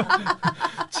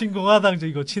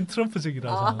 친공화당적이고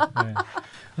친트럼프적이라서. 네.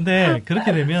 근데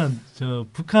그렇게 되면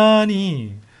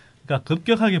북한이 그러니까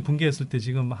급격하게 붕괴했을 때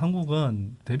지금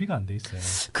한국은 대비가 안 돼 있어요.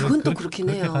 그건 또 그렇긴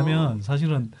해요. 그렇게 가면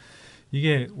사실은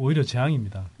이게 오히려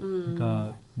재앙입니다.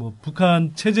 그러니까 뭐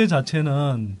북한 체제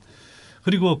자체는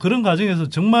그리고 그런 과정에서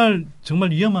정말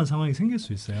위험한 상황이 생길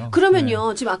수 있어요. 그러면요.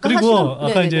 네. 지금 아까 그리고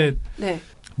아까 이제 네.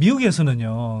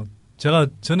 미국에서는요. 제가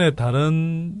전에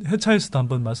다른 회차에서도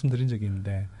한번 말씀드린 적이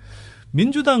있는데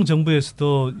민주당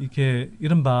정부에서도 이렇게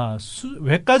이른바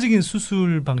외과적인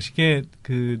수술 방식의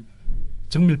그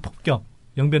정밀 폭격,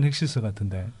 영변 핵실설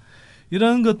같은데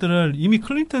이런 것들을 이미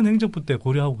클린턴 행정부 때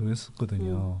고려하고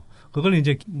그랬었거든요. 그걸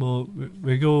이제 뭐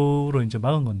외교로 이제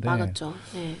막은 건데. 막았죠.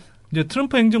 네. 이제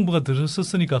트럼프 행정부가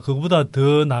들었었으니까 그거보다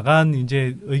더 나간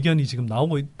이제 의견이 지금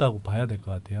나오고 있다고 봐야 될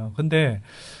것 같아요. 근데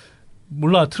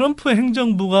몰라 트럼프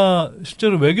행정부가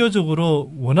실제로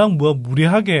외교적으로 워낙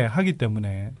무리하게 하기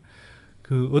때문에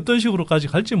그 어떤 식으로까지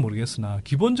갈지 모르겠으나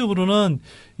기본적으로는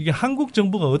이게 한국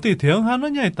정부가 어떻게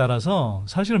대응하느냐에 따라서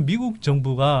사실은 미국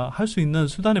정부가 할 수 있는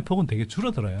수단의 폭은 되게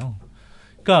줄어들어요.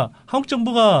 그러니까 한국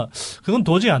정부가 그건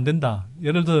도저히 안 된다.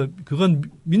 예를 들어 그건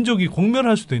민족이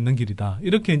공멸할 수도 있는 길이다.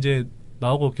 이렇게 이제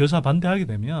나오고 결사 반대하게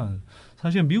되면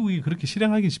사실 미국이 그렇게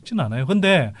실행하기 쉽지는 않아요.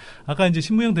 근데 아까 이제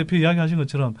신무영 대표 이야기하신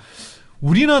것처럼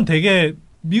우리는 되게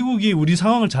미국이 우리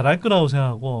상황을 잘 알 거라고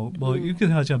생각하고 뭐 이렇게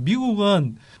생각하지만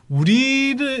미국은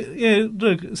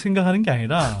우리를 생각하는 게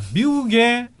아니라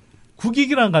미국의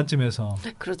국익이라는 관점에서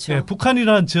그렇죠. 예,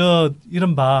 북한이란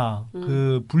이른바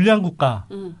그 불량 국가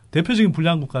대표적인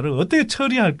불량 국가를 어떻게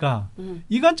처리할까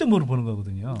이 관점으로 보는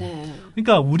거거든요. 네.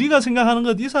 그러니까 우리가 생각하는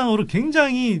것 이상으로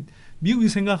굉장히 미국이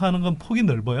생각하는 건 폭이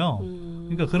넓어요.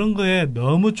 그러니까 그런 거에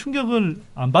너무 충격을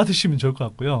안 받으시면 좋을 것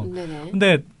같고요. 네네.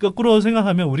 근데 거꾸로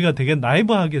생각하면 우리가 되게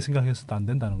나이브하게 생각해서도 안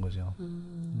된다는 거죠.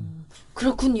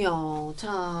 그렇군요.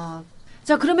 자,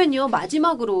 그러면요,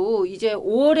 마지막으로 이제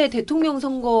 5월에 대통령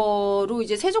선거로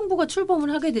이제 새 정부가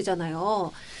출범을 하게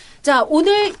되잖아요. 자,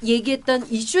 오늘 얘기했던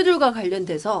이슈들과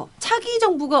관련돼서 차기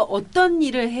정부가 어떤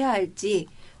일을 해야 할지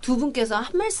두 분께서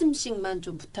한 말씀씩만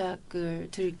좀 부탁을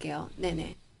드릴게요.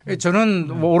 네네. 저는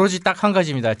뭐 오로지 딱 한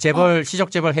가지입니다.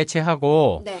 시적재벌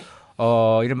해체하고, 네.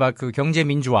 이른바 그 경제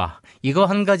민주화. 이거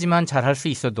한 가지만 잘 할 수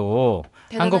있어도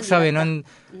한국 사회는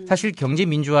사실 경제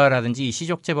민주화라든지 이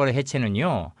시적재벌의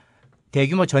해체는요,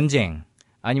 대규모 전쟁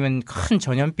아니면 큰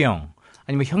전염병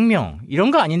아니면 혁명 이런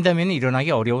거 아닌다면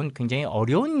일어나기 굉장히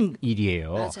어려운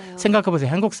일이에요. 맞아요. 생각해보세요.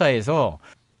 한국 사회에서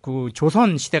그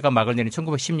조선 시대가 막을 내린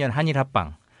 1910년 한일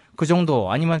합방 그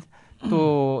정도 아니면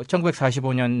또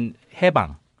 1945년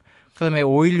해방 그다음에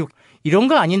 5.16 이런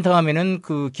거 아닌 다음에는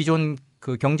그 기존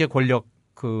그 경제 권력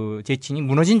그 재친이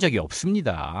무너진 적이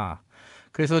없습니다.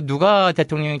 그래서 누가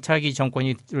대통령 차기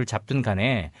정권을 잡든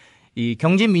간에 이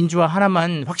경제 민주화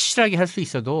하나만 확실하게 할 수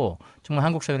있어도 정말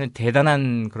한국 사회는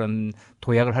대단한 그런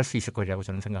도약을 할 수 있을 거라고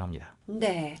저는 생각합니다.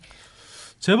 네.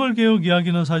 재벌 개혁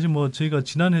이야기는 사실 뭐 저희가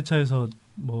지난 회차에서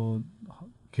뭐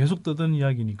계속 떠드는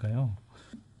이야기니까요.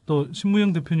 또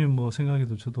신무영 대표님 뭐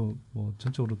생각에도 저도 뭐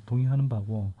전적으로 동의하는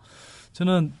바고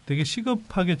저는 되게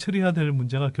시급하게 처리해야 될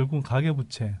문제가 결국은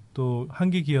가계부채 또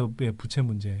한계기업의 부채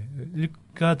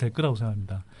문제가 될 거라고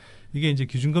생각합니다. 이게 이제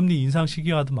기준금리 인상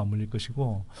시기와도 맞물릴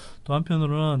것이고 또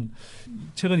한편으로는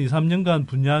최근 2, 3년간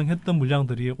분양했던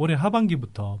물량들이 올해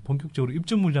하반기부터 본격적으로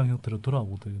입주 물량 형태로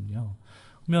돌아오거든요.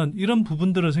 그러면 이런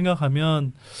부분들을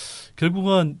생각하면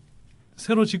결국은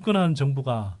새로 집권하는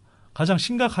정부가 가장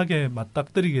심각하게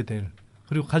맞닥뜨리게 될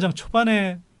그리고 가장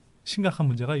초반에 심각한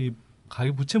문제가 이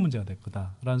가계부채 문제가 될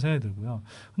거다라는 생각이 들고요.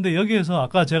 근데 여기에서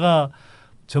아까 제가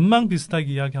전망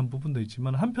비슷하게 이야기한 부분도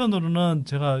있지만 한편으로는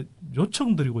제가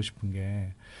요청드리고 싶은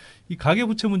게 이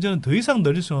가계부채 문제는 더 이상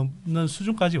늘릴 수 없는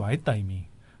수준까지 와 있다 이미.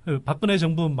 박근혜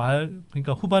정부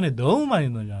그러니까 후반에 너무 많이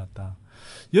늘려놨다.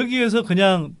 여기에서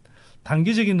그냥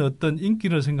단기적인 어떤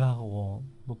인기를 생각하고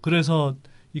뭐 그래서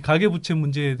이 가계부채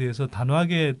문제에 대해서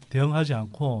단호하게 대응하지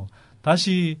않고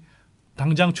다시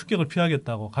당장 충격을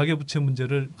피하겠다고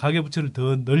가계부채를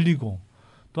더 늘리고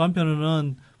또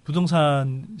한편으로는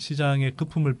부동산 시장의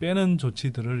거품을 빼는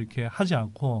조치들을 이렇게 하지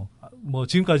않고 뭐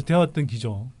지금까지 되어왔던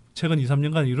기조, 최근 2,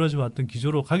 3년간 이루어져 왔던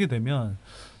기조로 가게 되면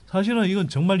사실은 이건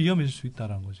정말 위험해질 수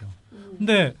있다는 거죠.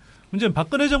 근데 문제는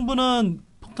박근혜 정부는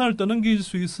폭탄을 떠넘길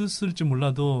수 있었을지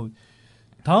몰라도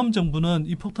다음 정부는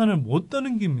이 폭탄을 못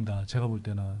떠넘깁니다. 제가 볼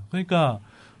때는. 그러니까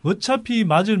어차피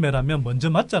맞을 매라면 먼저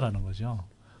맞자라는 거죠.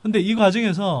 근데 이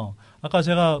과정에서 아까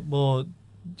제가 뭐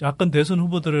야권 대선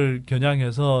후보들을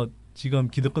겨냥해서 지금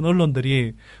기득권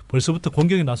언론들이 벌써부터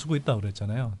공격에 나서고 있다고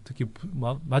그랬잖아요. 특히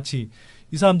마치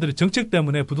이 사람들의 정책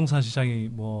때문에 부동산 시장이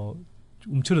뭐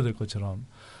움츠러들 것처럼.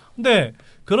 근데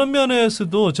그런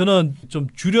면에서도 저는 좀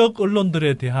주력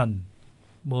언론들에 대한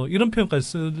뭐 이런 표현까지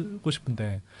쓰고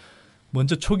싶은데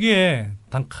먼저 초기에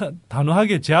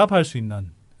단호하게 제압할 수 있는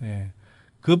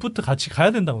그것부터 같이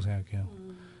가야 된다고 생각해요.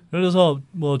 그래서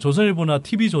뭐 조선일보나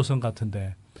TV조선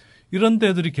같은데 이런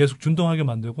데들이 계속 준동하게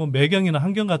만들고 매경이나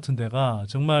한경 같은 데가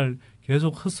정말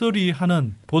계속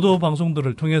헛소리하는 보도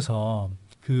방송들을 통해서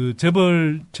그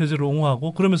재벌 체제를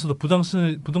옹호하고 그러면서도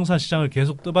부동산 시장을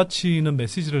계속 떠받치는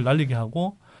메시지를 날리게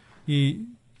하고 이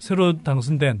새로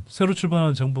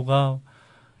출범하는 정부가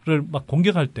를 막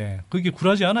공격할 때 그게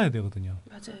굴하지 않아야 되거든요.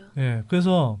 맞아요. 예,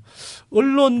 그래서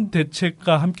언론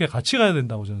대책과 함께 같이 가야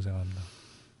된다고 저는 생각합니다.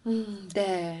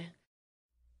 네.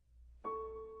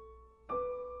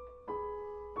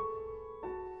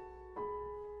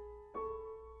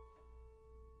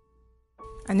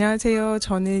 안녕하세요.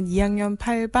 저는 2학년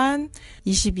 8반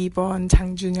 22번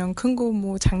장준영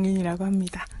큰고모 장윤이라고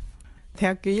합니다.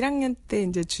 대학교 1학년 때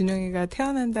이제 준영이가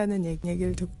태어난다는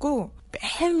얘기를 듣고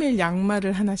매일매일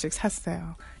양말을 하나씩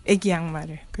샀어요. 애기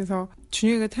양말을. 그래서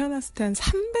준영이가 태어났을 때 한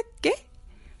 300개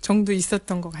정도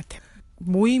있었던 것 같아요.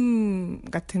 모임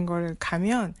같은 걸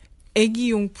가면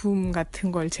애기 용품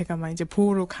같은 걸 제가 막 이제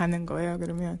보러 가는 거예요.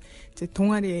 그러면 이제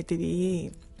동아리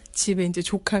애들이 집에 이제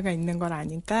조카가 있는 걸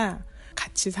아니까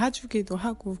같이 사주기도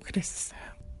하고 그랬었어요.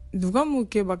 누가 뭐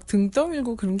이렇게 막 등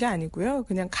떠밀고 그런 게 아니고요.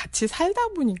 그냥 같이 살다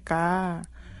보니까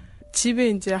집에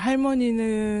이제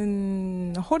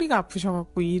할머니는 허리가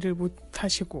아프셔갖고 일을 못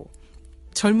하시고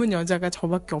젊은 여자가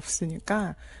저밖에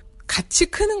없으니까 같이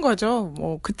크는 거죠.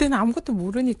 뭐 그때는 아무것도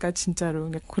모르니까 진짜로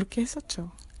그냥 그렇게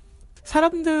했었죠.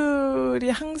 사람들이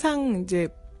항상 이제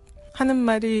하는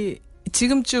말이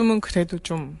지금쯤은 그래도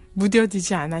좀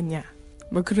무뎌지지 않았냐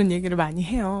뭐 그런 얘기를 많이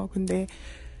해요. 근데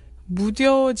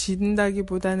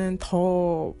무뎌진다기보다는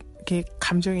더 이렇게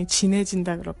감정이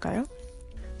진해진다 그럴까요?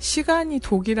 시간이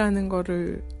독이라는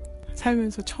거를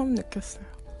살면서 처음 느꼈어요.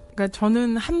 그러니까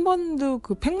저는 한 번도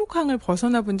그 팽목항을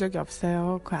벗어나 본 적이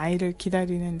없어요. 그 아이를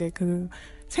기다리는데 그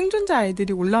생존자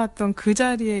아이들이 올라왔던 그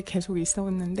자리에 계속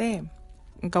있었는데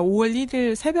그러니까 5월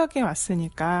 1일 새벽에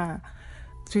왔으니까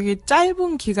되게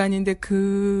짧은 기간인데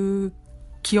그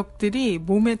기억들이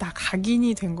몸에 다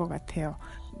각인이 된 것 같아요.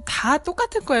 다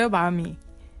똑같을 거예요, 마음이.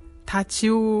 다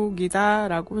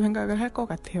지옥이다라고 생각을 할 것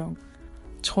같아요.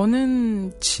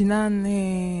 저는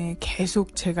지난해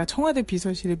계속 제가 청와대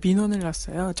비서실에 민원을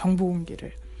넣었어요.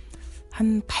 정보공개를.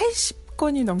 한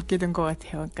 80건이 넘게 된 것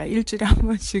같아요. 그러니까 일주일에 한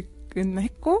번씩은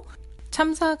했고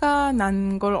참사가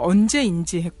난 걸 언제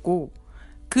인지했고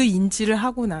그 인지를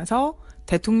하고 나서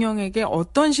대통령에게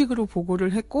어떤 식으로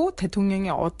보고를 했고 대통령이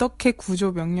어떻게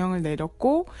구조 명령을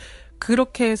내렸고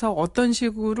그렇게 해서 어떤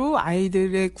식으로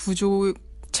아이들의 구조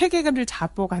체계를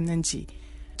잡아갔는지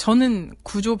저는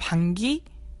구조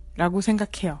방기라고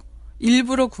생각해요.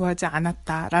 일부러 구하지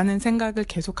않았다라는 생각을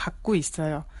계속 갖고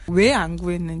있어요. 왜 안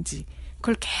구했는지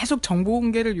그걸 계속 정보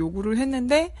공개를 요구를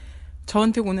했는데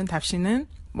저한테 오는 답신은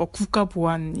뭐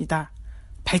국가보안이다.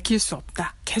 밝힐 수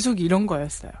없다. 계속 이런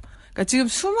거였어요. 그러니까 지금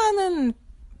수많은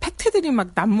팩트들이 막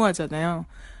난무하잖아요.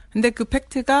 근데 그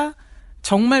팩트가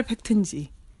정말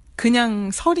팩트인지 그냥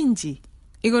설인지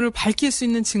이거를 밝힐 수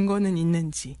있는 증거는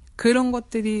있는지 그런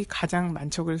것들이 가장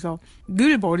많죠. 그래서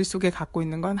늘 머릿속에 갖고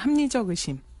있는 건 합리적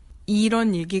의심.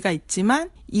 이런 얘기가 있지만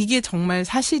이게 정말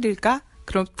사실일까?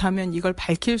 그렇다면 이걸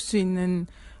밝힐 수 있는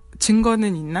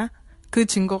증거는 있나? 그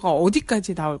증거가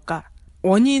어디까지 나올까?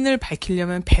 원인을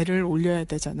밝히려면 배를 올려야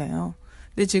되잖아요.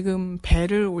 근데 지금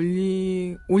배를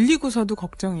올리고서도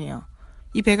걱정이에요.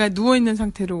 이 배가 누워있는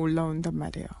상태로 올라온단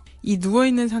말이에요. 이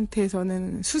누워있는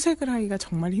상태에서는 수색을 하기가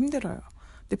정말 힘들어요.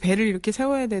 근데 배를 이렇게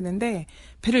세워야 되는데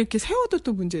배를 이렇게 세워도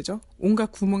또 문제죠.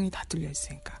 온갖 구멍이 다 뚫려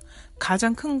있으니까.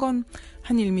 가장 큰 건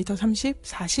한 1m 30,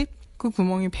 40? 그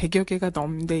구멍이 100여 개가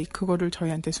넘는데 그거를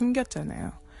저희한테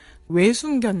숨겼잖아요. 왜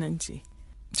숨겼는지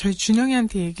저희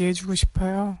준영이한테 얘기해주고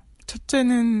싶어요.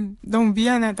 첫째는 너무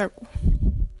미안하다고.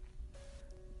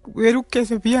 외롭게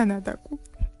해서 미안하다고.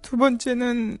 두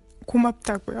번째는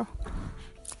고맙다고요.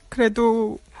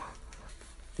 그래도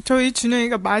저희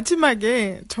준영이가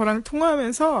마지막에 저랑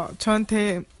통화하면서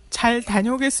저한테 잘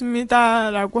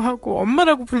다녀오겠습니다라고 하고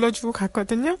엄마라고 불러주고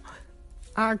갔거든요.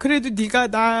 아, 그래도 네가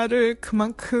나를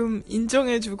그만큼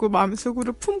인정해주고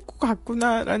마음속으로 품고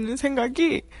갔구나라는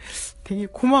생각이 되게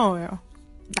고마워요.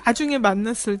 나중에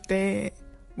만났을 때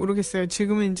모르겠어요.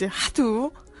 지금은 이제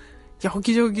하도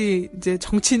여기저기 이제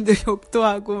정치인들 욕도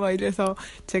하고 막 이래서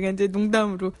제가 이제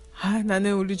농담으로 아,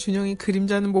 나는 우리 준영이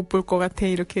그림자는 못 볼 것 같아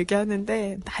이렇게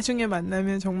얘기하는데 나중에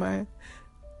만나면 정말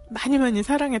많이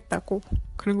사랑했다고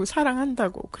그리고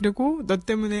사랑한다고 그리고 너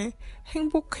때문에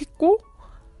행복했고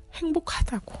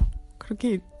행복하다고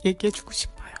그렇게 얘기해주고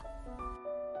싶어요.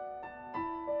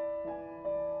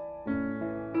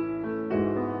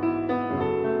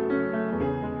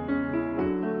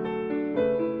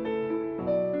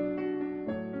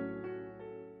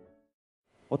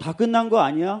 다 끝난 거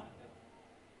아니야?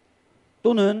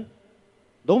 또는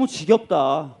너무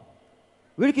지겹다.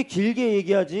 왜 이렇게 길게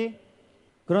얘기하지?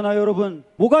 그러나 여러분,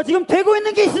 뭐가 지금 되고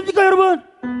있는 게 있습니까, 여러분?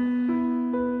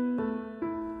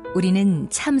 우리는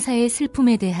참사의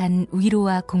슬픔에 대한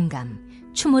위로와 공감,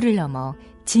 추모를 넘어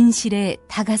진실에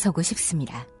다가서고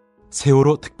싶습니다.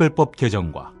 세월호 특별법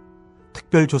개정과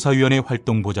특별조사위원회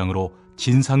활동 보장으로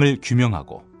진상을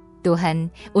규명하고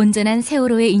또한 온전한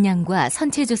세월호의 인양과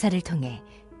선체조사를 통해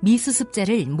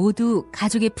미수습자를 모두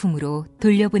가족의 품으로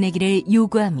돌려보내기를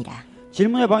요구합니다.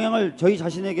 질문의 방향을 저희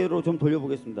자신에게로 좀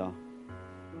돌려보겠습니다.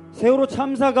 세월호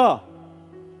참사가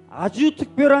아주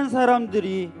특별한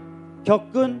사람들이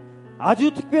겪은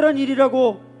아주 특별한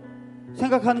일이라고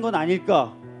생각하는 건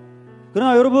아닐까?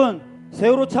 그러나 여러분,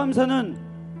 세월호 참사는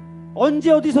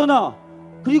언제 어디서나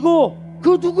그리고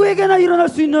그 누구에게나 일어날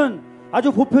수 있는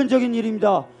아주 보편적인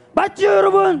일입니다. 맞죠,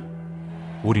 여러분?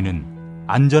 우리는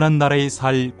안전한 나라에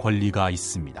살 권리가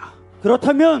있습니다.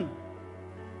 그렇다면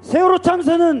세월호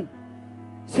참사는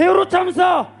세월호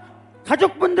참사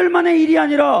가족분들만의 일이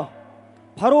아니라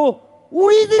바로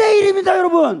우리들의 일입니다,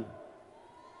 여러분.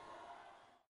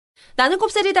 나는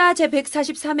꼽살이다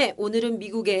제143회. 오늘은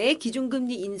미국의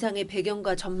기준금리 인상의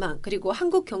배경과 전망 그리고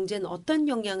한국 경제는 어떤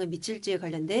영향을 미칠지에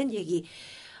관련된 얘기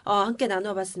함께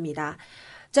나눠봤습니다.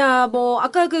 자,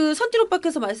 아까 그 선띠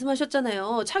오빠께서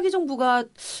말씀하셨잖아요. 차기 정부가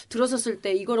들어섰을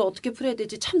때 이걸 어떻게 풀어야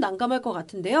될지 참 난감할 것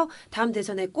같은데요. 다음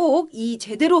대선에 꼭 이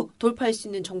제대로 돌파할 수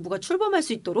있는 정부가 출범할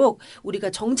수 있도록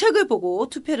우리가 정책을 보고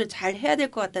투표를 잘 해야 될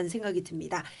것 같다는 생각이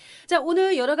듭니다. 자,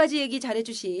 오늘 여러 가지 얘기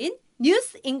잘해주신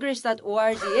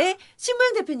newsenglish.org의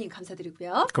신무영 대표님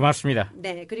감사드리고요. 고맙습니다.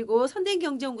 네, 그리고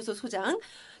선대인경제연구소 소장,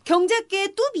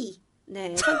 경제계 뚜비,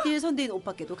 네, 선대인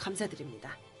오빠께도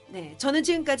감사드립니다. 네, 저는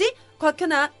지금까지 곽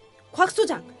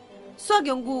소장,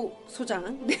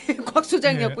 수학연구소장, 네, 곽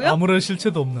소장이었고요. 네, 아무런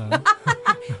실체도 없는.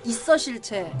 있어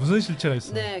실체. 무슨 실체가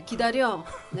있어? 네, 기다려.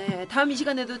 네, 다음 이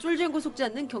시간에도 쫄쫄고 속지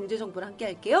않는 경제 정보를 함께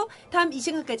할게요. 다음 이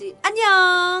시간까지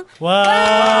안녕. 와.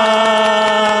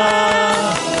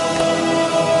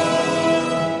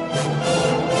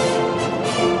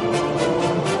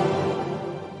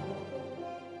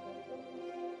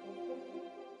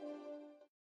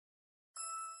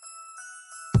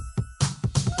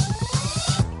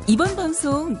 이번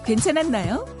방송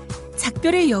괜찮았나요?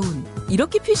 작별의 여운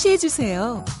이렇게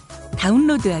표시해주세요.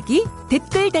 다운로드하기,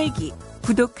 댓글 달기,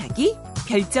 구독하기,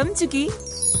 별점 주기.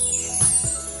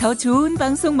 더 좋은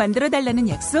방송 만들어달라는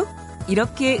약속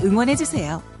이렇게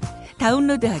응원해주세요.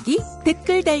 다운로드하기,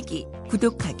 댓글 달기,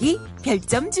 구독하기,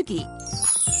 별점 주기.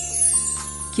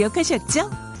 기억하셨죠?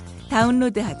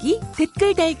 다운로드하기,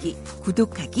 댓글 달기,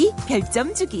 구독하기,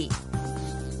 별점 주기.